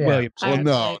Yeah. William. Well, Pirate's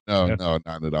no, like- no,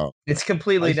 not at all. It's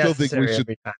completely I still think we necessary should-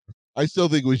 every time. I still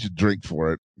think we should drink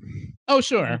for it. Oh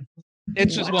sure,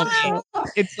 it's just won't be.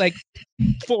 It's like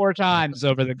 4 times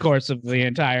over the course of the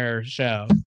entire show.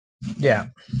 Yeah.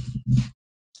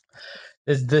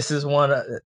 This is one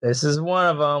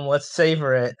of them. Let's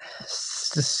savor it.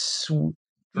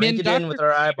 Drink it in Dr. with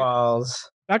our eyeballs.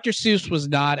 Dr. Seuss was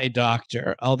not a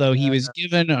doctor, although he was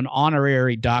given an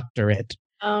honorary doctorate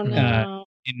Oh no.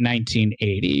 in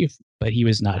 1980, but he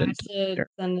was I not a should doctor.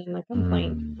 send in a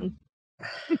complaint.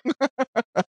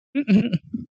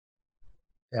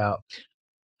 Yeah.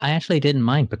 I actually didn't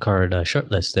mind Picard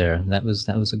shirtless there. That was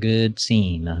a good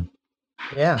scene.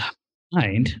 Yeah.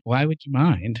 Mind? Why would you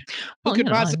mind? Who Well, could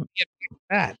you know, possibly get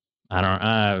that? I don't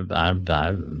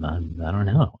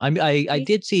know. I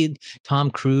did see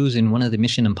Tom Cruise in one of the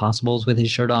Mission Impossibles with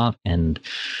his shirt off, and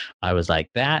I was like,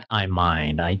 that I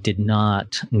mind. I did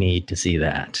not need to see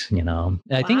that. You know,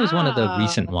 I think it was one of the Wow.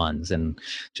 recent ones, and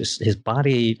just his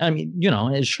body. I mean, you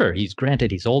know, sure, he's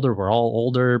older. We're all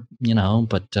older, you know,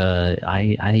 but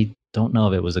I don't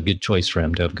know if it was a good choice for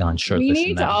him to have gone shirtless. We in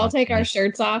need to that all one. take our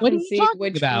shirts off What are and you see talking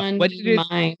which about? one What he did it-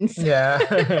 minds. Yeah.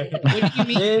 What do you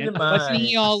mean? Did Wasn't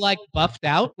he mine. all like buffed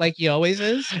out like he always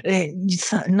is?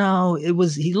 No, it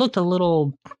was. He looked a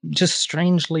little just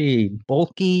strangely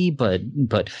bulky, but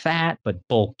fat, but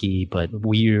bulky, but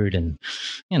weird, and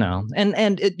you know,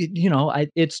 and it, you know,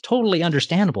 it's totally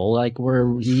understandable. Like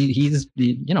he's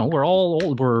you know, we're all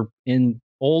old. We're in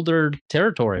older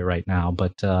territory right now,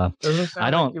 but Doesn't sound I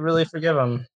don't- like you really forgive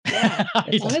him. Yeah.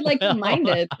 It sounded like you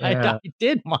minded. Yeah. I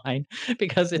did mind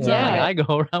because it's not Yeah. like I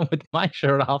go around with my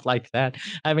shirt off like that,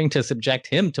 having to subject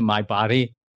him to my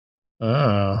body.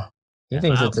 Oh. He Yeah.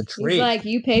 thinks Wow. it's a He's treat. like,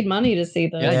 you paid money to see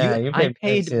this. Yeah, you, you I paid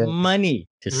paid to see it. money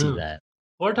to see Mm. that.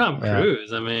 Poor Tom Yeah.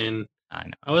 Cruise. I mean, I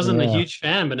know. I wasn't a Yeah. huge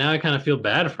fan, but now I kind of feel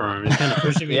bad for him. He's kind of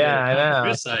pushing me Yeah, to I the Tom know.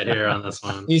 Cruise side here on this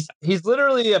one. He's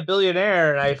literally a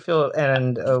billionaire, and I feel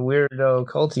and a weirdo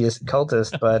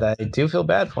cultist, but I do feel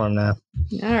bad for him now.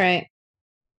 All right.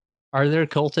 Are there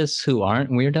cultists who aren't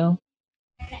weirdo?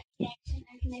 I'm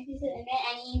connected to the internet.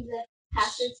 I need the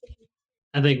password to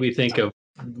I think we think of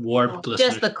warped listenership.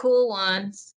 Just the cool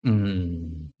ones.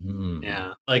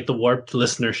 Yeah, like the warped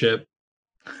listenership.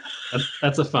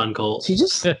 That's a fun cult. She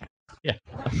just Yeah.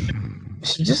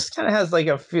 She just kind of has like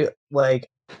a feel like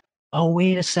Oh,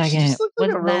 wait a she second. just looks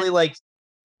like a Wasn't really that- like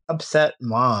upset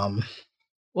mom.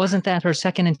 Wasn't that her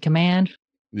second in command?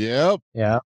 Yep.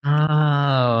 Yeah.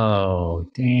 Oh,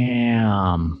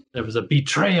 damn. There was a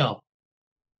betrayal.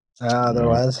 There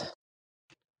was.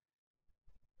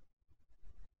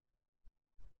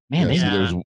 Man, Yes,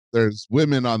 they, Yeah. there's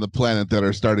women on the planet that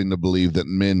are starting to believe that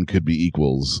men could be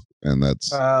equals, and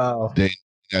that's Oh.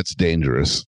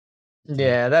 dangerous.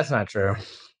 Yeah, that's not true.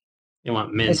 You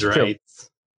want men's It's true. rights.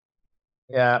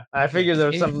 Yeah, I figured there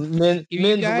was some men's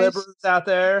you guys- liberals out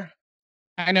there.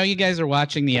 I know you guys are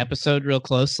watching the episode real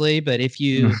closely, but if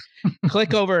you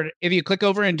click over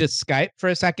into Skype for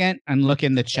a second and look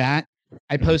in the chat,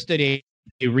 I posted a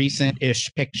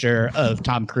recent-ish picture of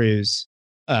Tom Cruise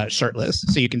shirtless,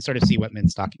 so you can sort of see what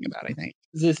Min's talking about. I think.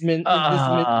 Is this men?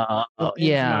 yeah.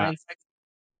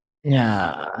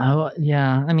 Yeah.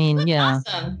 Yeah. I mean, yeah.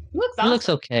 Awesome. Looks He awesome. looks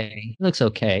okay. He looks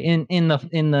okay. In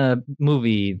the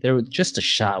movie, there was just a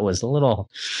shot was a little,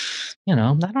 you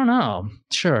know, I don't know.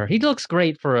 Sure, he looks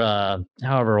great for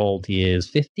however old he is,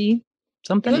 50 It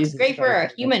something. looks great for a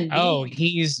human being. Oh,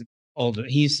 he's older.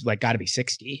 He's like got to be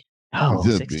 60. Oh,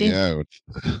 Could 60? be, yeah, I would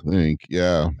think.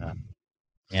 Yeah.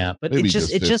 Yeah, but Maybe it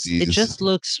just just 50s.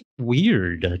 looks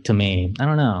weird to me. I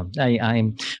don't know.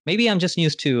 I'm maybe I'm just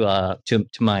used to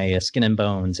my skin and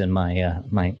bones and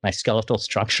my skeletal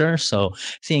structure. So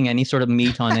seeing any sort of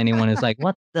meat on anyone is like,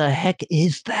 what the heck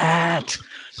is that?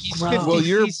 Gross. Well,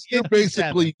 you're He's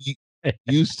basically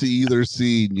used to either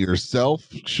seeing yourself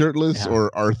shirtless Yeah.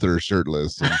 or Arthur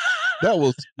shirtless. And that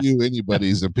will skew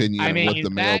anybody's opinion I of what mean, the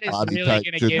male that is body really type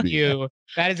going to should give be. you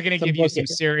some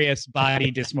serious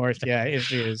body dysmorphia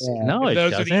issues. Yeah. No, If it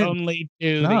those doesn't. are the only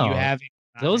two that you No. have.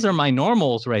 Those are my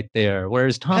normals right there.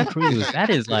 Whereas Tom Cruise, that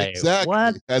is like, Exactly.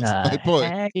 what That's the my point.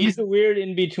 heck? He's a weird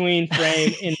in between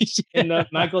frame in the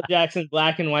Michael Jackson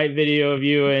black and white video of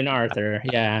you and Arthur.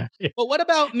 Yeah. But what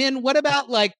about men? What about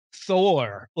like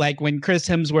Thor? Like when Chris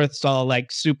Hemsworth's all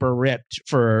like super ripped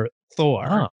for Thor.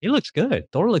 Oh, he looks good.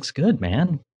 Thor looks good,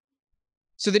 man.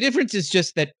 So the difference is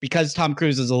just that because Tom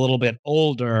Cruise is a little bit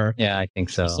older, Yeah, I think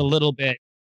so. it's a little bit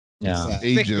Yeah.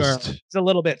 thicker. Ageist. It's a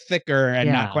little bit thicker and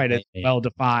Yeah, not quite as maybe. well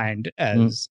defined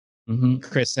as Mhm.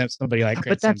 Chris Hemsworth, somebody like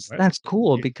Chris But that's Hemsworth.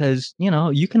 cool because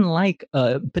you can like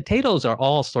potatoes are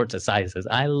all sorts of sizes.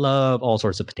 I love all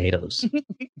sorts of potatoes.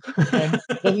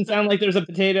 Doesn't sound like there's a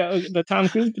potato, the Tom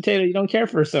Cruise potato you don't care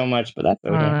for so much, but that's I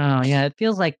don't okay. know. Yeah, it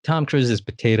feels like Tom Cruise's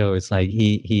potato is like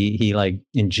he like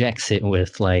injects it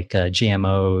with like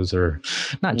GMOs or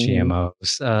not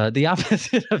GMOs. The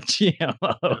opposite of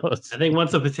GMOs. I think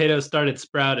once a potato started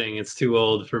sprouting, it's too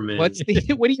old for me. What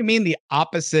do you mean the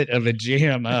opposite of a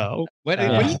GMO? What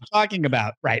are you talking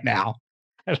about right now?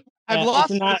 I've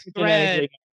lost it's not the thread.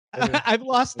 genetically- I've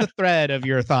lost the thread of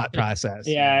your thought process.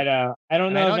 Yeah, I know. I don't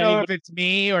And know. I don't know if it's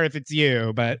me or if it's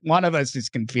you, but one of us is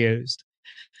confused.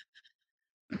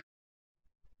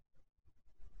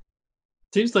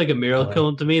 Seems like a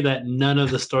miracle to me that none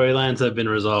of the storylines have been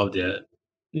resolved yet.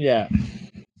 Yeah.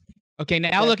 Okay,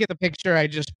 now look at the picture I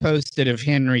just posted of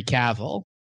Henry Cavill.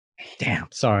 Damn,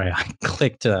 sorry.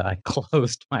 I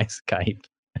closed my Skype.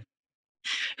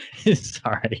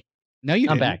 Sorry. No, you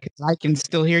I'm didn't, back. 'cause I can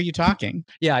still hear you talking.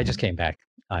 Yeah, I just came back.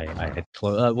 I had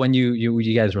when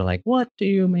you guys were like, "What do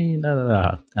you mean?"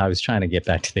 I was trying to get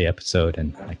back to the episode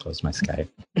and I closed my Skype.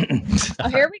 Oh,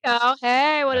 here we go.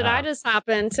 Hey, what did I just hop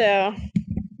into?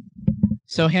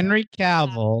 So Henry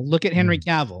Cavill, look at Henry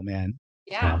Cavill, man.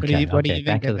 Yeah. What do you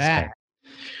back think to of the that? Skype.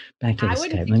 Back to the I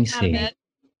wouldn't Skype. be Let me having see. it.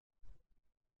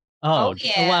 Oh,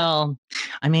 yeah. well,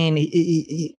 I mean,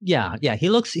 yeah. He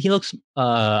looks.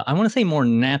 I want to say more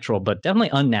natural, but definitely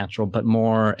unnatural, but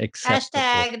more acceptable.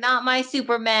 Hashtag not my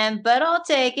Superman, but I'll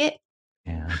take it.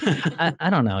 Yeah, I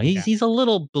don't know. He's a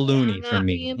little balloony for not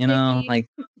me. being You know, picky. like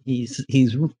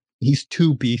he's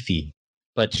too beefy.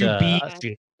 But Too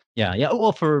beefy. yeah.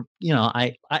 Well,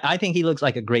 I think he looks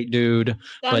like a great dude. Sounds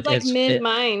but like it's- mid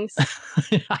minds.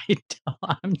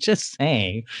 I'm just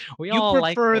saying. We You all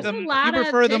like prefer the- them. There's a lot You of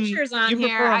prefer them. pictures on You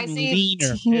here. prefer I them see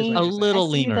leaner. is teen- what a you're little I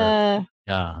see leaner. the-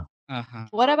 Yeah. saying. Uh-huh.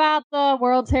 What about the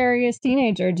world's hairiest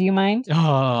teenager? Do you mind?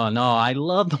 Oh no, I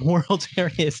love the world's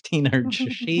hairiest teenager.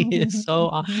 She is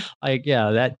so like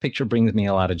that picture brings me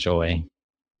a lot of joy.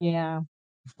 Yeah.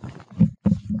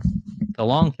 The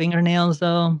long fingernails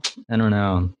though, I don't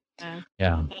know.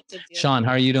 Yeah. That's a deal. Sean,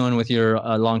 how are you doing with your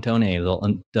long toenails?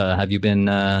 Have you been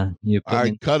you put I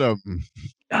in- cut them.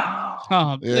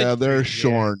 Oh, good Yeah, for they're you.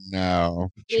 shorn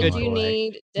now. Did Good you boy.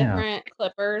 need Yeah. different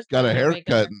clippers? Got a to make it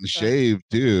haircut look and so- shave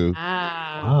too.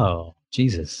 Ah. Oh,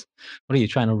 Jesus. What are you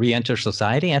trying to re-enter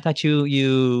society? I thought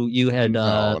you had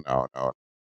No.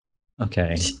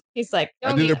 okay. He's like, I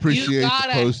 "Don't did get- appreciate got the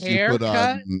a post you put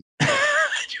haircut? on.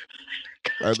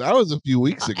 That was a few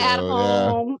weeks ago. at Yeah,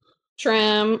 home,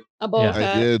 trim, a bowl Yeah. cut.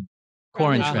 I did.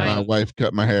 Corn Uh-huh. trim. My wife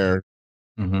cut my hair.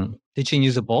 Mhm. Did she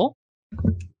use a bowl?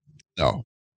 No,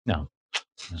 No.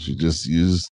 she just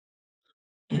used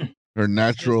her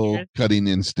natural cutting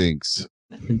instincts.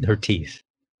 Her teeth.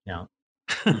 Yeah.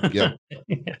 Yep,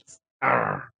 Yes.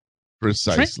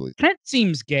 precisely. Trent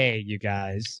seems gay, you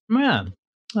guys. Yeah.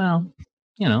 Well,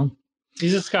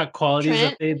 He's just got qualities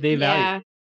Trent? that they value. Yeah.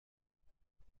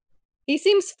 He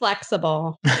seems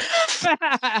flexible.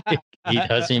 he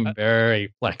does seem very I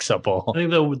flexible.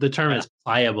 think the term is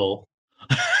pliable.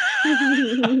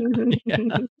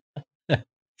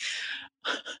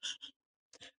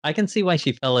 I can see why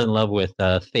she fell in love with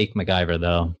fake MacGyver,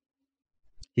 though.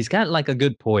 He's got like a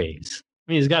good poise.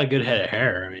 I mean, he's got a good head of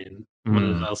hair. I mean, what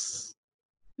Mm. else?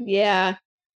 Yeah.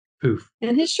 Poof.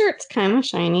 And his shirt's kind of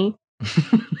shiny.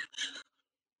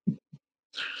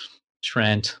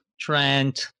 Trent,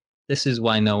 this is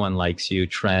why no one likes you,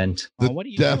 Trent. The what are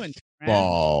you death doing, Trent?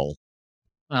 ball.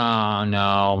 Oh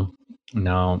no. See,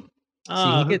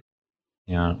 Oh, he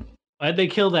yeah. why'd they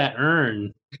kill that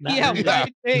urn? Yeah, why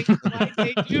they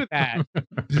do that?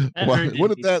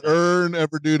 What did that urn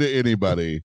ever do to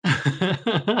anybody?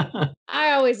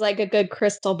 I always like a good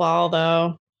crystal ball,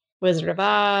 though. Wizard of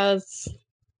Oz.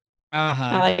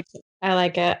 Uh-huh. I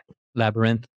like it.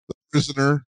 Labyrinth.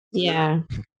 Prisoner. Yeah.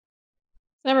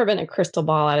 It's never been a crystal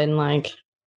ball I didn't like.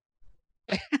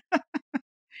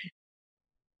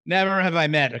 Never have I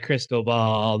met a crystal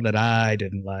ball that I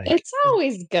didn't like. It's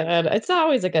always good. It's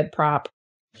always a good prop.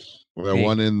 The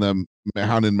one in the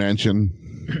Haunted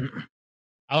Mansion.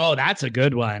 Oh, that's a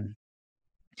good one.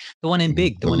 The one in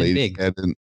Big. The one in Big.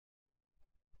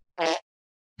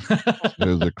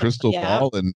 There's a crystal ball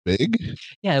in Big.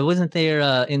 Yeah, wasn't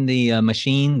there in the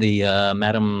machine, the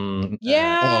Madame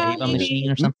Ava machine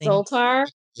or something? Zoltar.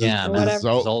 Yeah, whatever.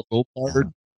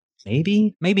 Zoltar.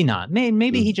 Maybe not.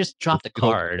 Maybe he just dropped a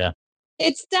card.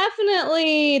 It's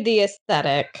definitely the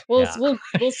aesthetic. We'll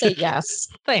say yes.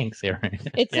 Thanks, Aaron.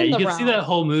 It's Yeah, in you the can see realm. that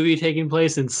whole movie taking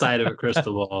place inside of a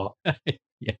crystal ball.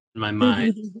 Yeah, in my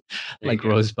mind. Like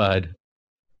Rosebud.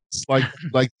 It's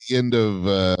like the end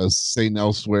of Saint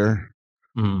Elsewhere.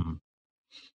 Mm.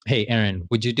 Hey, Aaron,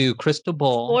 would you do crystal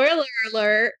ball, Spoiler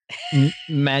alert.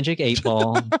 magic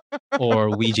 8-ball,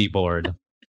 or Ouija board?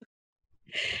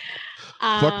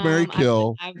 Fuck, Mary,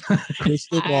 Kill,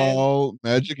 crystal ball,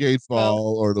 magic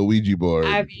 8-ball, or the Ouija board.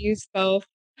 I've used both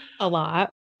a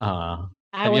lot. I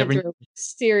have you went ever- through a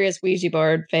serious Ouija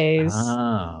board phase.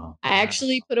 Oh, I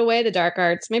actually put away the dark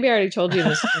arts. Maybe I already told you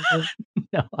this.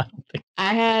 no, I don't think.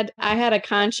 I had a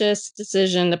conscious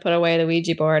decision to put away the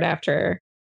Ouija board after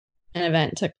an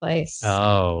event took place.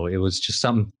 Oh, it was just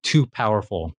something too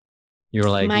powerful. You were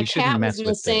like, My we shouldn't cat mess was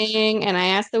with this. missing, and I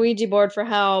asked the Ouija board for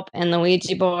help, and the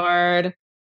Ouija board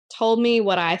told me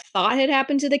what I thought had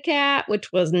happened to the cat, which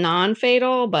was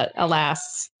non-fatal, but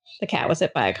alas, the cat was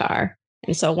hit by a car.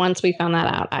 And so once we found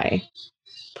that out, I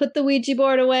put the Ouija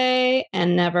board away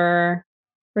and never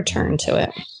returned to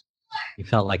it. You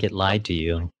felt like it lied to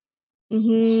you.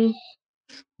 Mm-hmm.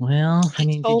 Well, I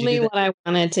mean, Told did you me do that? what I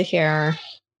wanted to hear.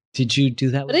 Did you do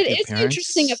that? But with it your is an parents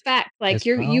interesting effect. Like as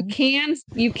you well?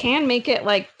 you can make it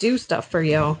like do stuff for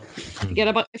you.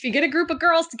 If you get a group of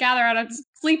girls together at a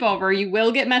sleepover, you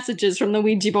will get messages from the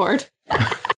Ouija board.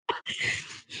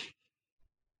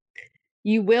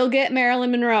 You will get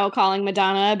Marilyn Monroe calling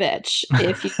Madonna a bitch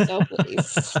if you so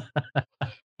please.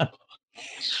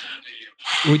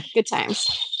 Good times.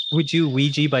 Would you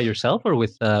Ouija by yourself or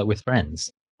with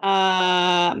friends? Maybe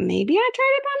I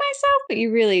tried it by myself, but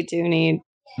you really do need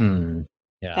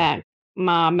Yeah. that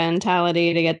mob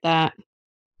mentality to get that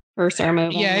cursor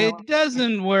moving. Yeah, it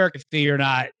doesn't work if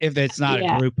it's not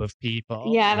Yeah. a group of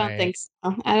people. Yeah, I don't right? think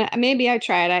so. Maybe I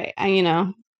tried.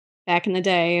 I back in the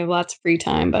day, lots of free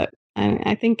time, but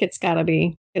I think it's got to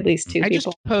be at least two I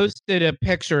people. just posted a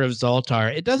picture of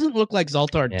Zoltar. It doesn't look like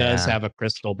Zoltar does Yeah. have a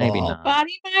crystal ball. Maybe not. But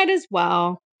he might as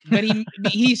well. But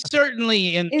he's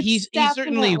certainly It's he's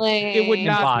certainly it would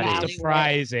not embodied. be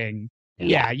surprising.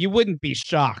 Yeah, you wouldn't be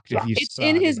shocked if you It's saw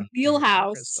in him his with a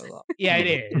wheelhouse. crystal ball. Yeah, it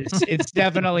is. It's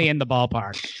definitely in the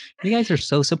ballpark. You guys are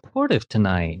so supportive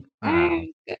tonight. Wow.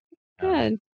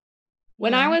 Good.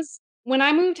 When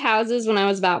I moved houses when I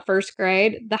was about first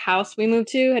grade, the house we moved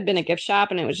to had been a gift shop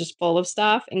and it was just full of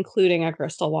stuff, including a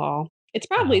crystal ball. It's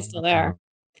probably still there.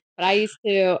 But I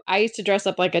used to dress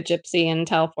up like a gypsy and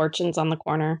tell fortunes on the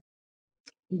corner.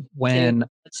 When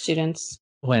Students.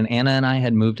 when Anna and I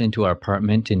had moved into our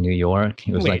apartment in New York,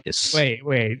 it was Wait, like this.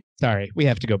 Wait. Sorry, we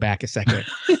have to go back a second.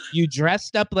 You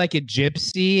dressed up like a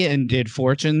gypsy and did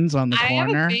fortunes on the I have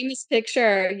corner. a famous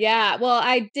picture. Yeah. Well,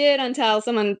 I did until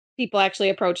people actually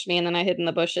approached me and then I hid in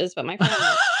the bushes, but my friend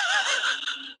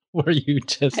Were you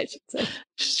just I should say.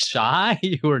 shy?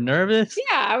 You were nervous?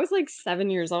 Yeah, I was like 7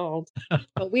 years old.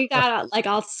 But we got like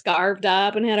all scarved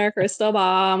up and had our crystal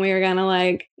ball, and we were gonna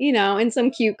and some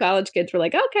cute college kids were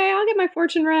like, okay, I'll get my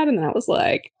fortune read. And that was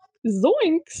like,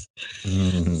 zoinks.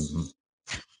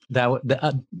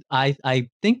 I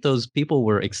think those people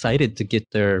were excited to get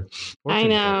their I fortune read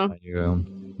know. by you.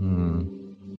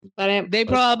 But They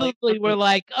probably were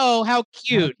like, "Oh, how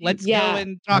cute! Let's go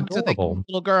and talk to the Adorable.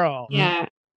 little girl." Yeah.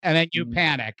 And then you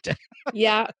panicked.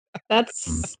 Yeah.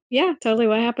 That's totally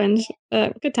what happened.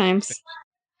 Good times.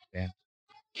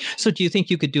 So do you think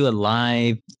you could do a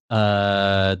live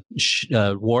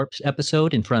Warped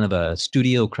episode in front of a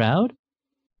studio crowd?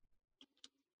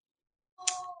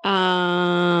 Why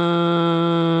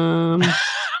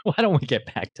don't we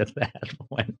get back to that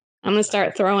one? I'm gonna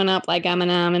start throwing up like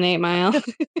Eminem in 8 Mile.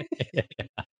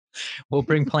 We'll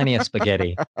bring plenty of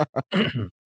spaghetti.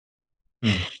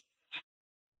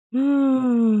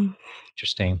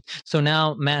 Interesting. So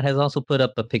now Matt has also put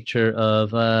up a picture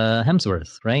of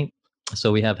Hemsworth, right?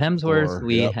 So we have Hemsworth. Thor,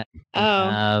 We yep.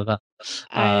 have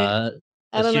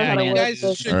I don't know how to you work guys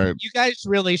this. All right. you guys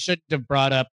really shouldn't have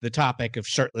brought up the topic of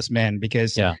shirtless men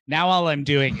because Yeah. now all I'm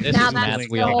doing is This Now is Matt's that's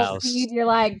Googling- the whole wheelhouse. feed. You're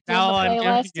like doing now all the I'm doing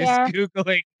playlist is here.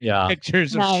 Googling yeah,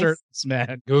 pictures of Nice. shirtless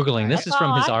men. Googling. This That's is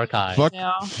from all his I- archive. Fuck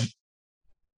No.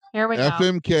 Here we go.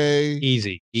 FMK,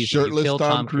 Easy. You shirtless kill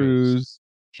Tom Cruise,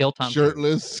 Kill Tom Cruise.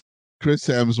 shirtless Chris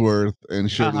Hemsworth, and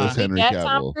shirtless Uh-huh. Henry Get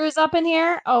Tom Cavill. Cruise up in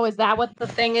here. Oh, is that what the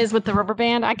thing is with the rubber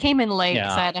band? I came in late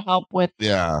because Yeah. I had to help with.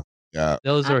 Yeah.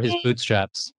 Those are his Okay.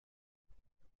 bootstraps.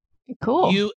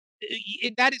 Cool.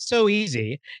 That is so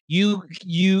easy.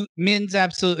 Min's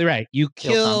absolutely right. You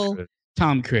kill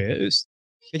Tom Cruise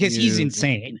because he's You-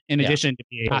 insane. In Yeah, addition to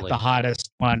being not totally. the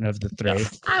hottest one of the three,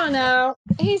 I don't know.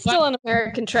 He's still an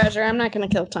American treasure. I'm not going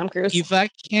to kill Tom Cruise. you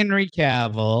fuck Henry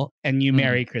Cavill and you Mhm.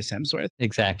 marry Chris Hemsworth.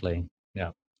 Exactly.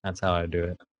 Yeah, that's how I do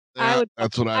it. I would.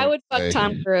 That's what I would fuck say.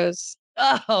 Tom Cruise.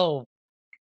 Oh.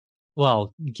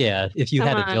 Well, yeah. If you Come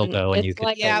had a on, dildo and you it's could,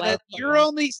 like a Yeah, love you're song.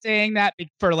 only saying that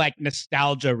for like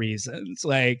nostalgia reasons.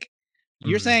 Like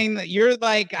you're Mhm. saying that you're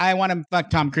like, I want to fuck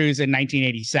Tom Cruise in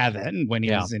 1987 when he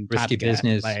Yeah, was in Risky Top Gun.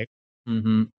 Business. Like,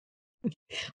 Mhm.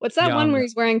 What's that one Young. where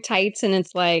he's wearing tights and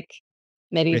it's like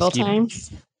medieval Risky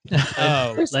times?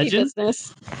 oh, Risky Legend?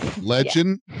 Business.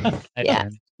 Legend. Yeah.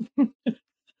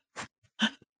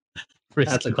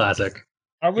 That's a classic.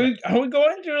 Are we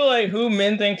going through like who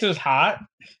men thinks is hot?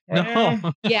 right now?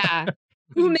 No. Yeah.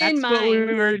 Who men that's what we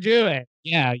mind? were doing.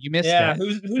 Yeah, you missed Yeah,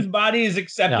 it. whose body is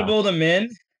acceptable to men?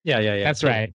 Yeah. That's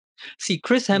totally. right. See,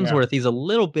 Chris Hemsworth, he's a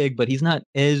little big, but he's not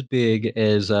as big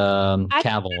as I think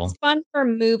Cavill. it's fun for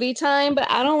movie time, but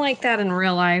I don't like that in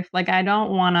real life. Like, I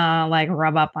don't want to like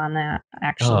rub up on that.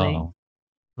 Actually, Oh.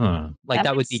 Huh. Like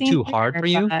that would might be seem too hard weird, for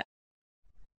you? but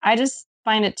I just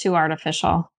find it too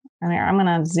artificial. I mean, I'm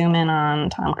gonna zoom in on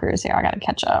Tom Cruise here. I gotta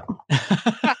catch up.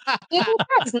 Dude,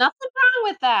 there's nothing wrong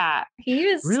with that. He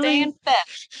is Really? staying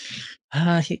fit.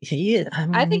 I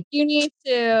think you need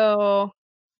to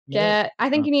get. I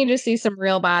think you need to see some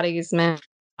real bodies, man.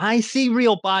 I see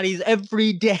real bodies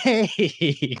every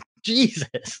day.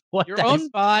 Jesus. What Your the- own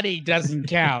body doesn't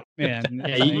count, man.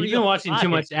 Yeah, you've been watching too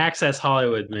much Access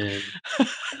Hollywood, man. You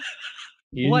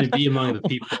need to What- be among the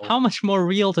people. How much more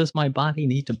real does my body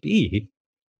need to be?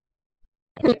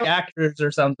 Actors or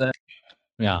something.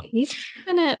 Yeah. He's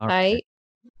keeping it All tight.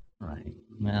 Right.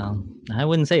 Well, I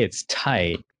wouldn't say it's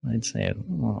tight. I'd say it.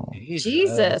 Oh.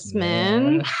 Jesus,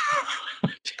 man.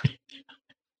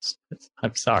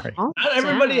 I'm sorry. Calm Not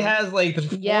everybody down. has like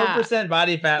 4%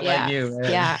 body fat Yeah. like you.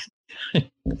 Man. Yeah.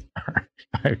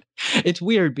 It's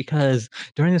weird because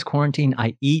during this quarantine,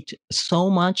 I eat so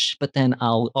much, but then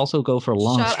I'll also go for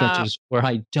long Shut up. stretches where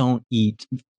I don't eat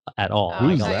at all. Oh, I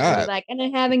Who's thought you were that? Like, and I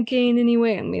haven't gained any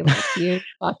weight. And be like, you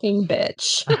fucking bitch.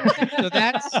 So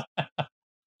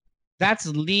that's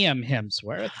Liam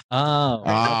Hemsworth. Oh,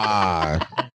 Ah,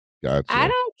 gotcha. I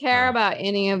don't care about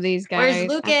any of these guys. Where's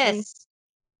Lucas?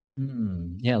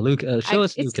 yeah, Luke. Show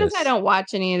us It's Lucas. because I don't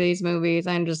watch any of these movies.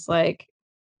 I'm just like,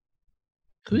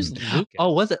 Who's Lucas?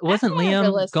 Oh, wasn't not Liam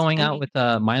realistic. going I out mean-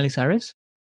 with Miley Cyrus?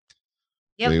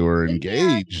 Yep. They were Yeah,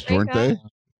 engaged, they weren't got they?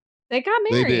 they got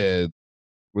They married. did.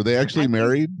 Were they actually I think-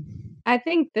 married? I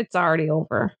think it's already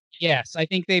over. Yes, I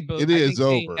think they both. It I is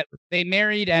think over. They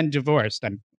married and divorced.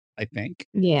 I think.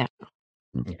 Yeah.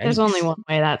 There's only one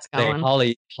way that's They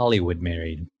going. Hollywood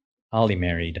married. Holly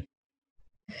married.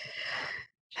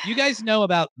 You guys know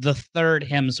about the third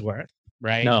Hemsworth,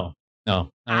 right? No. I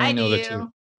I only know the do. two.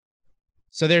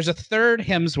 So there's a third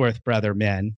Hemsworth brother,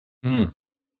 men, Hmm.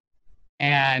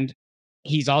 and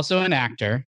he's also an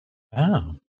actor.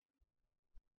 Oh.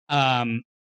 Um,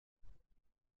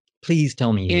 Please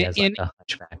tell me he In- has like a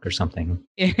hunchback or something.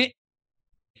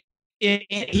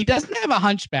 he doesn't have a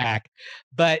hunchback,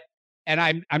 but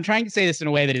I'm trying to say this in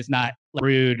a way that is not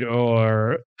rude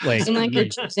or like. Seem like you're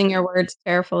choosing your words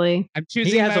carefully. I'm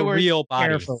choosing He has my a words real body.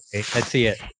 carefully. Let's see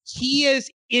it. He is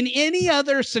in any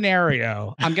other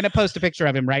scenario. I'm going to post a picture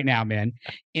of him right now, man.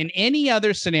 In any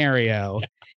other scenario,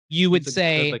 you would He's a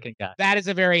say good-looking guy. that is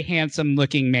a very handsome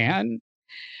looking man.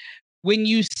 When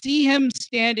you see him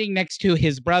standing next to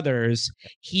his brothers,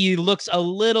 he looks a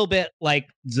little bit like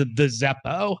the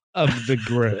Zeppo of the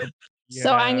group. you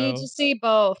So I need know? to see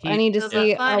both. I He- need to The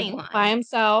see funny one. by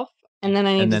himself, and then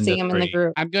I need And to then see the him in the three.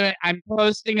 group. I'm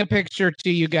posting a picture to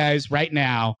you guys right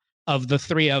now of the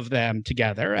three of them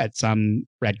together at some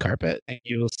red carpet, and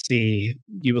you will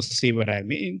see what I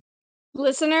mean.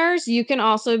 Listeners, you can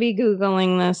also be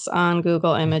Googling this on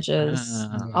Google Images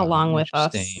Ah, along with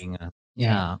us. interesting.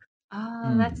 Yeah.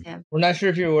 Oh, that's him. We're not sure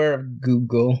if you're aware of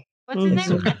Google. What's his Mhm.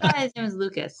 name? I thought his name was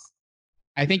Lucas.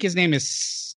 I think his name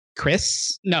is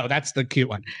Chris? No, that's the cute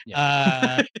one.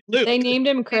 Yeah. Luke. They named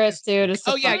him Chris too. To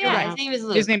Oh, yeah, support you're him. right. His name is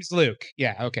Luke. His name's Luke.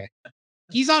 Yeah, okay.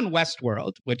 He's on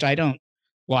Westworld, which I don't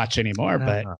watch anymore,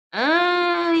 but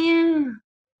Oh,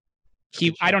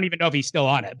 yeah. I don't even know if he's still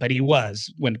on it, but he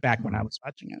was back when I was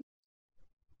watching it.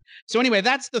 So anyway,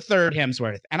 that's the third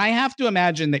Hemsworth. And I have to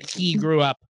imagine that he grew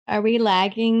up Are we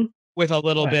lagging? with a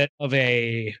little bit of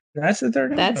a That's the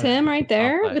third. That's him right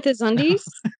there right. with his undies.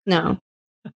 No.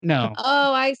 no.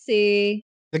 Oh, I see.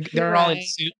 They're all in right.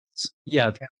 suits.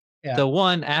 Yeah. Yeah. The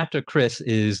one after Chris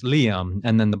is Liam,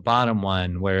 and then the bottom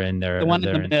one wherein they're The one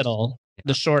they're in the middle,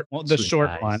 the short Suit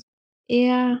guys. one.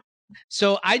 Yeah.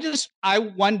 So I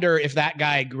wonder if that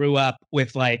guy grew up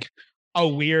with like a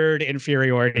weird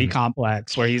inferiority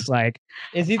complex where he's like,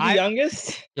 Is he the I-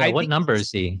 youngest? Yeah, I what think number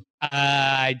is he?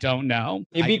 I don't know.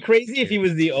 It'd be crazy if he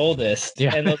was the oldest.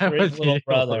 Yeah, and looked for his would little be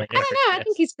brother. hilarious. I don't know. I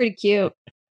think he's pretty cute.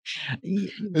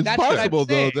 It's That's what I'm possible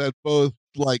though saying. that both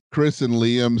like Chris and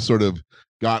Liam sort of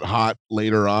got hot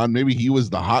later on. Maybe he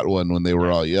was the hot one when they were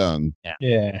all young.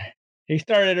 Yeah. He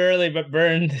started early but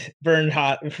burned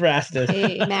hot fastest.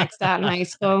 He maxed out in high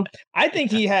school. I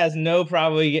think he has no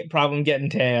problem getting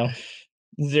tail.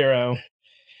 Zero.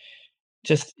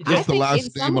 Just I Just the think last in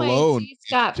some name ways alone, he's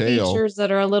got tail. features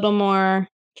that are a little more.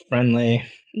 friendly.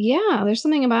 Yeah, there's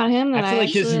something about him that I feel like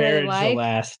his actually really marriage will like.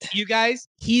 last. You guys,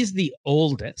 he's the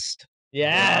oldest.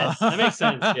 Yes. That makes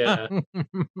sense. Yeah.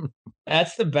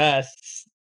 That's the best.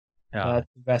 Yeah. That's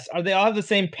the best. Are they all have the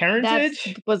same That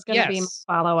parentage? was going to be my Yes.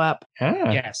 follow up.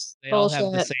 Ah, Yes, they all have the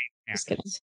Bullshit. same. Just kidding.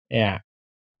 yeah.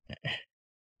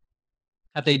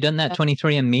 Have they done that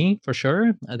 23andMe for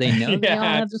sure? They know they all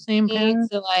Yeah. have the same Need parents?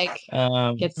 to like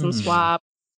get some Hmm. swap,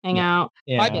 hang out.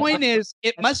 yeah. My point is,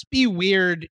 it must be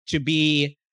weird to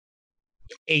be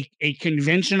a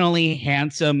conventionally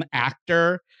handsome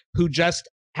actor who just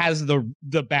has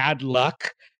the bad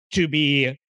luck to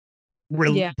be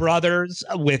Yeah. brothers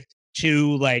with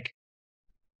two like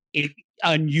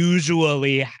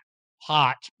unusually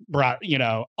hot,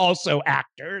 also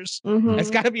actors. Mhm. It's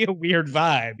got to be a weird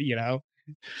vibe.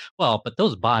 Well, but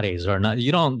those bodies are not.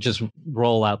 You don't just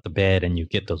roll out the bed and you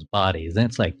get those bodies.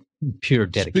 That's like pure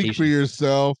dedication. Speak for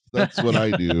yourself. That's what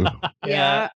I do.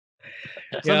 Yeah.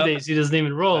 Some Yep. days he doesn't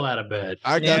even roll out of bed.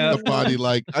 I got Yeah. the body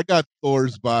like I got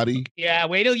Thor's body. Yeah,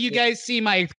 wait till you guys see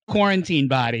my quarantine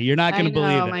body. You're not I going to know,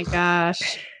 believe oh it. my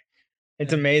gosh.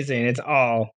 It's amazing. It's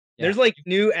all. Yeah. There's like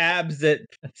new abs that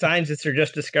scientists are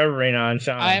just discovering on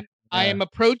Sean. I am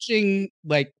approaching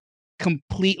like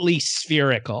completely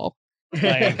spherical.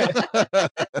 Like,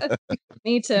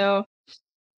 Me too.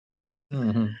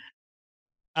 Mhm.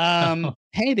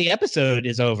 hey, the episode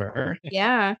is over.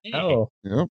 Yeah. Oh.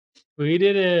 Yep. We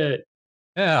did it.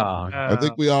 Yeah. I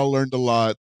think we all learned a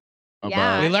lot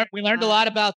Yeah. about We learned a lot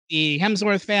about the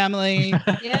Hemsworth family.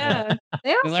 Yeah.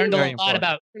 They all We seem learned a Very lot important.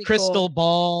 about pretty crystal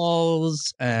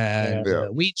balls and Yeah.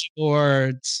 Ouija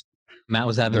boards. Matt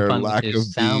was having their fun lack with of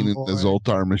his being in the soundboard.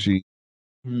 Zoltar machine.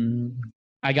 Mm.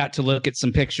 I got to look at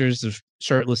some pictures of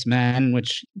shirtless men,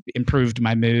 which improved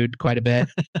my mood quite a bit.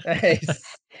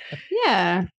 Nice.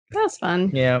 Yeah. That was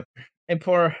fun. Yeah. And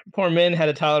poor Min had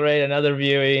to tolerate another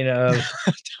viewing of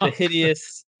the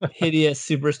hideous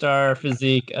superstar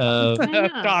physique of I know.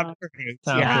 Tom Cruise.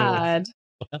 Tom Yeah. Cruise.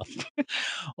 God.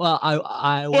 Well,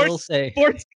 I Force- will say,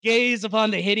 Forced gaze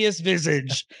upon the hideous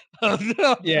visage of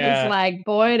Yeah. It's like,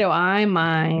 boy, do I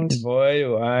mind. Boy,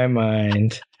 do I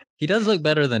mind. he does look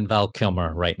better than Val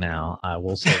Kilmer right now. I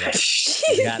will say that.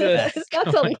 got that. Jesus,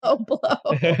 that's a low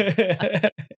blow.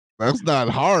 That's not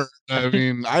hard. I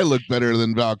mean, I look better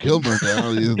than Val Kilmer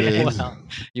now these days. Well,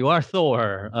 you are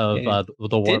Thor of Yeah. the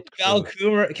Did warp. Val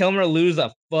Kilmer lose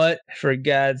a foot for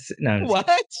God's? No, I'm just-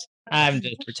 What? I'm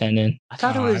just pretending. I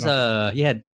thought Oh, it I was he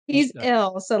had He's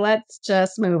ill, so let's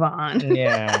just move on.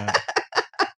 Yeah. I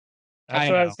That's what I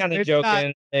know. was kind of It's not-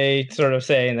 joking. They sort of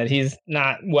saying that he's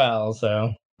not well.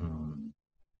 So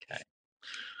Okay.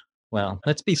 Well,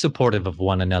 let's be supportive of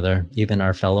one another, even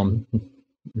our fellow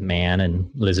man and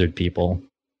lizard people.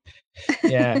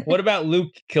 yeah. What about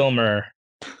Luke Kilmer,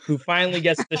 who finally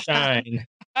gets to shine?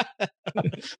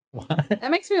 What?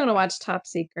 That makes me want to watch Top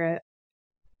Secret.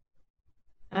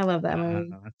 I love that movie.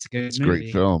 That's a good It's a great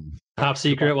movie. film. Top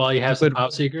secret while you have some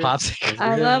top secret. Pop secret.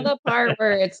 I love the part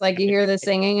where it's like you hear the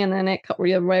singing and then it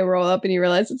you roll up and you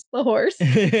realize it's the horse.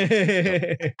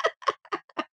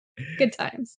 Good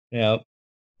times. Yep.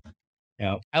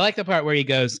 I like the part where he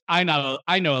goes, I know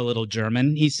a little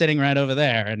German. He's sitting right over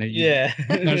there. And Yeah.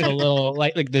 there's a little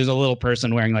like there's a little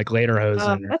person wearing like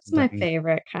lederhosen. or That's my something.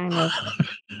 favorite kind of.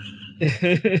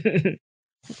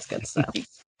 That's good stuff.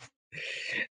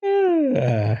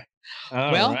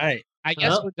 All Well, right. I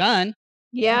guess Well, we're done.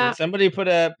 Yeah. Somebody put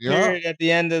a Yeah. period at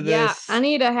the end of this. Yeah, I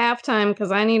need a halftime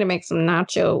because I need to make some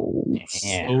nachos.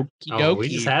 Yeah. Okie Oh, we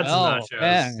dokie. just had some nachos.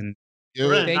 man.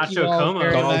 We're in Thank you nacho all coma.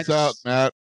 very Call much. us out,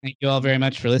 Matt. Thank you all very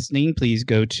much for listening. Please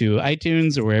go to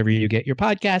iTunes or wherever you get your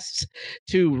podcasts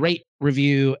to rate,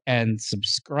 review, and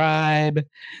subscribe.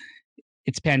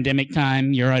 It's pandemic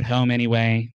time. You're at home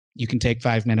anyway. You can take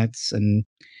 5 minutes and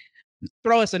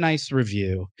throw us a nice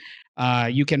review.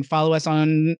 You can follow us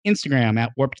on Instagram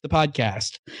at Warped the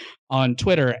Podcast, on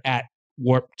Twitter at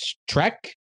Warped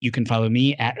Trek. You can follow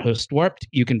me at Host Warped.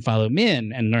 You can follow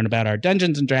Min and learn about our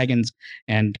Dungeons and Dragons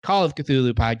and Call of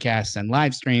Cthulhu podcasts and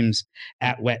live streams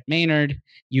at Wet Maynard.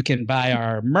 You can buy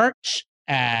our merch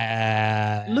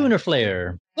at Lunar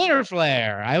Flare. Lunar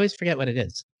Flare. I always forget what it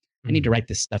is. I need to write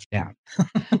this stuff down.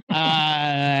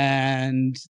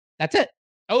 And that's it.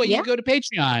 Oh, you Yeah. can go to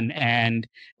Patreon and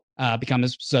become a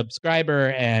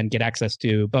subscriber and get access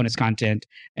to bonus content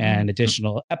and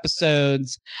additional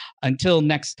episodes. Until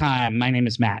next time, my name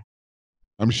is Matt.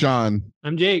 I'm Sean.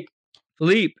 I'm Jake.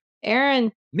 Philippe.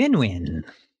 Aaron. Minwin.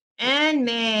 And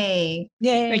May.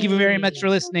 Thank you very much for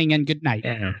listening and good night.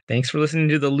 Yeah. Thanks for listening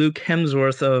to the Luke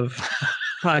Hemsworth of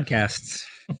podcasts.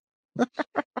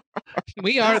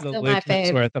 We are the Still my Luke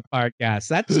fave. Hemsworth of podcasts.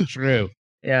 That's true.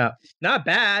 Yeah. Not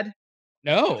bad.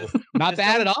 No, not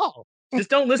bad at all. Just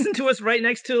don't listen to us right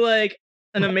next to like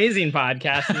an amazing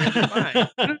podcast. And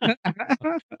you'll be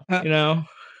fine. You know?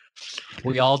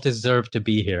 We all deserve to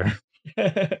be here.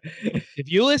 If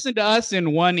you listen to us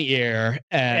in one ear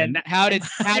and how did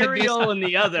this Cereal in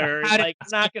the other, how did like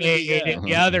not gonna be in good.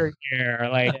 the other ear,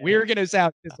 like we're gonna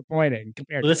sound disappointing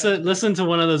compared Listen to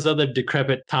one of those other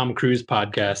decrepit Tom Cruise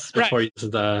podcasts Right. before you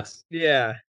listen to us.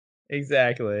 Yeah.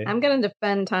 Exactly. I'm going to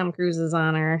defend Tom Cruise's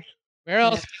honor. Where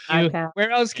else can you, podcast.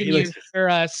 where else can He you looks- hear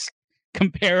us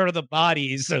compare the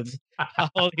bodies of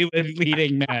Hollywood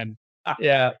leading men?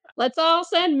 Yeah. Let's all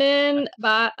send Min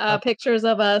pictures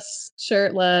of us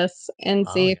shirtless and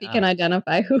see Oh, if he yeah. can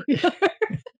identify who we are.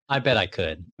 I bet I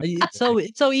could. It's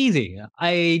so easy.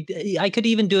 I could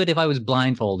even do it if I was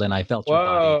blindfolded and I felt your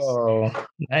bodies. Whoa.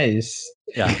 Nice.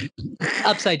 Yeah.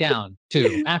 Upside down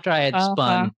too. After I had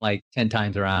spun like 10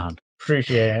 times around.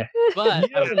 Appreciate it. But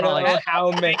You don't know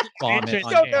how many. vomit You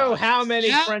on don't camera. know how many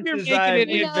Now you're Frenches making it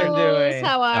He we've been knows doing.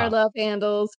 how our Yeah. love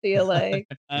handles feel like.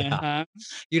 Uh-huh.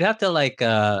 You'd have to like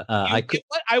I could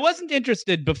I wasn't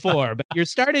interested before, but you're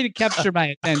starting to capture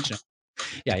my attention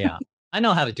yeah. I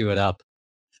know how to do it up.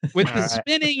 with the All right.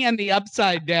 spinning and the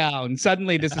upside down.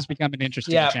 Suddenly, this has become an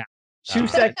interesting Yeah. challenge. 2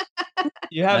 seconds.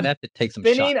 You I'd have have to take some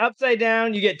spinning shots. upside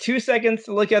down. You get 2 seconds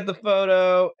to look at the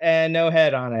photo and no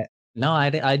head on it. No,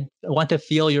 I want to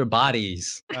feel your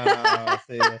bodies. Oh,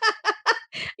 see.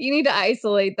 You need to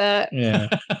isolate that. Yeah.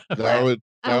 That would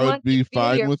I that want would be to feel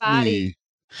fine your with body. me.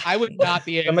 I would not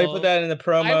be able. Somebody put that in the I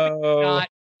would promo. not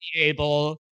be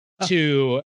able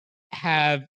to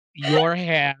have your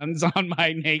hands on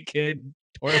my naked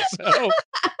torso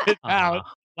without Uh,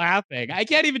 laughing. I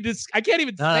can't even I can't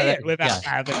even No, say that- it without yeah.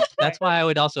 laughing. That's why I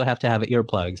would also have to have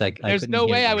earplugs. I There's couldn't no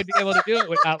hear way I you. would be able to do it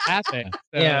without laughing.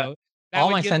 So Yeah. that All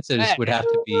would my get senses wet. would have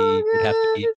to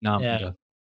be numb. Yeah.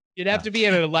 You'd have to be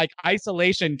in a like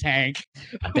isolation tank.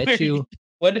 I bet you.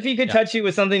 What if he could Yeah. touch you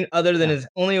with something other than Yeah. his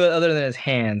other than his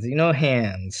hands? You know,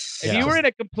 hands. If Yeah. you were in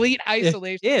a complete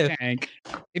isolation if- tank,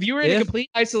 if you were in a if- complete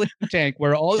isolation tank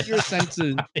where all of your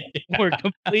senses were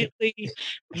completely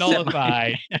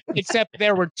nullified, except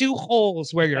there were 2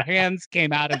 holes where your hands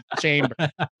came out of the chamber,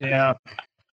 Yeah.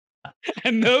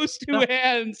 and those 2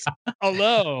 hands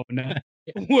alone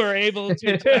were able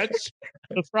to touch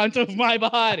the front of my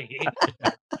body.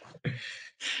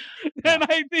 And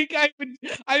I think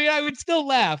I would still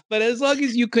laugh, but as long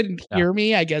as you couldn't Yeah. hear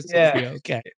me, I guess Yeah. it'd be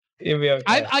okay. You'll be okay.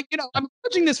 I'm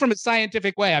approaching this from a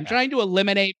scientific way. I'm trying to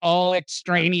eliminate all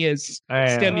extraneous I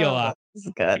am. stimuli. This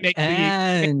is good. Make the-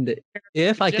 And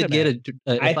if I could get if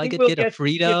I think could we'll get a rent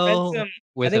Frito some- I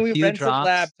with think a we few rent some drops,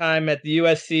 lab time at the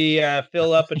USC Phil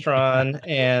Uppatron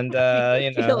and you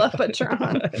know. Feel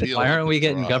Uppatron. Feel why aren't we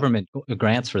getting wrong. government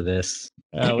grants for this?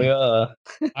 We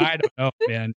I don't know,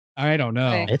 man. I don't know.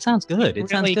 Right. It sounds good. It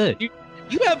sounds Really, good.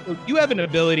 You have an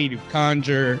ability to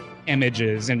conjure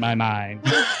images in my mind.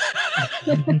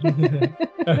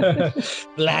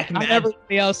 Black Not magic.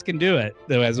 everybody else can do it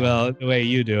though as well the way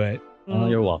you do it. Oh,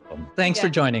 you're welcome. Thanks for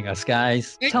Yeah. joining us,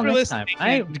 guys. Thanks Till for next time.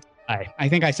 listening. I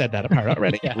think I said that part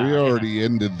already. We already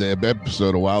ended the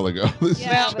episode a while ago. This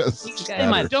Yeah, is but just it's They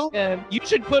might- good. Don't- Good. You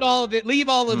should put all of it, leave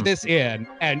all of this in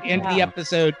and end the Yeah.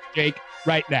 episode, Jake,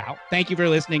 right now. Thank you for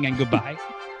listening and goodbye.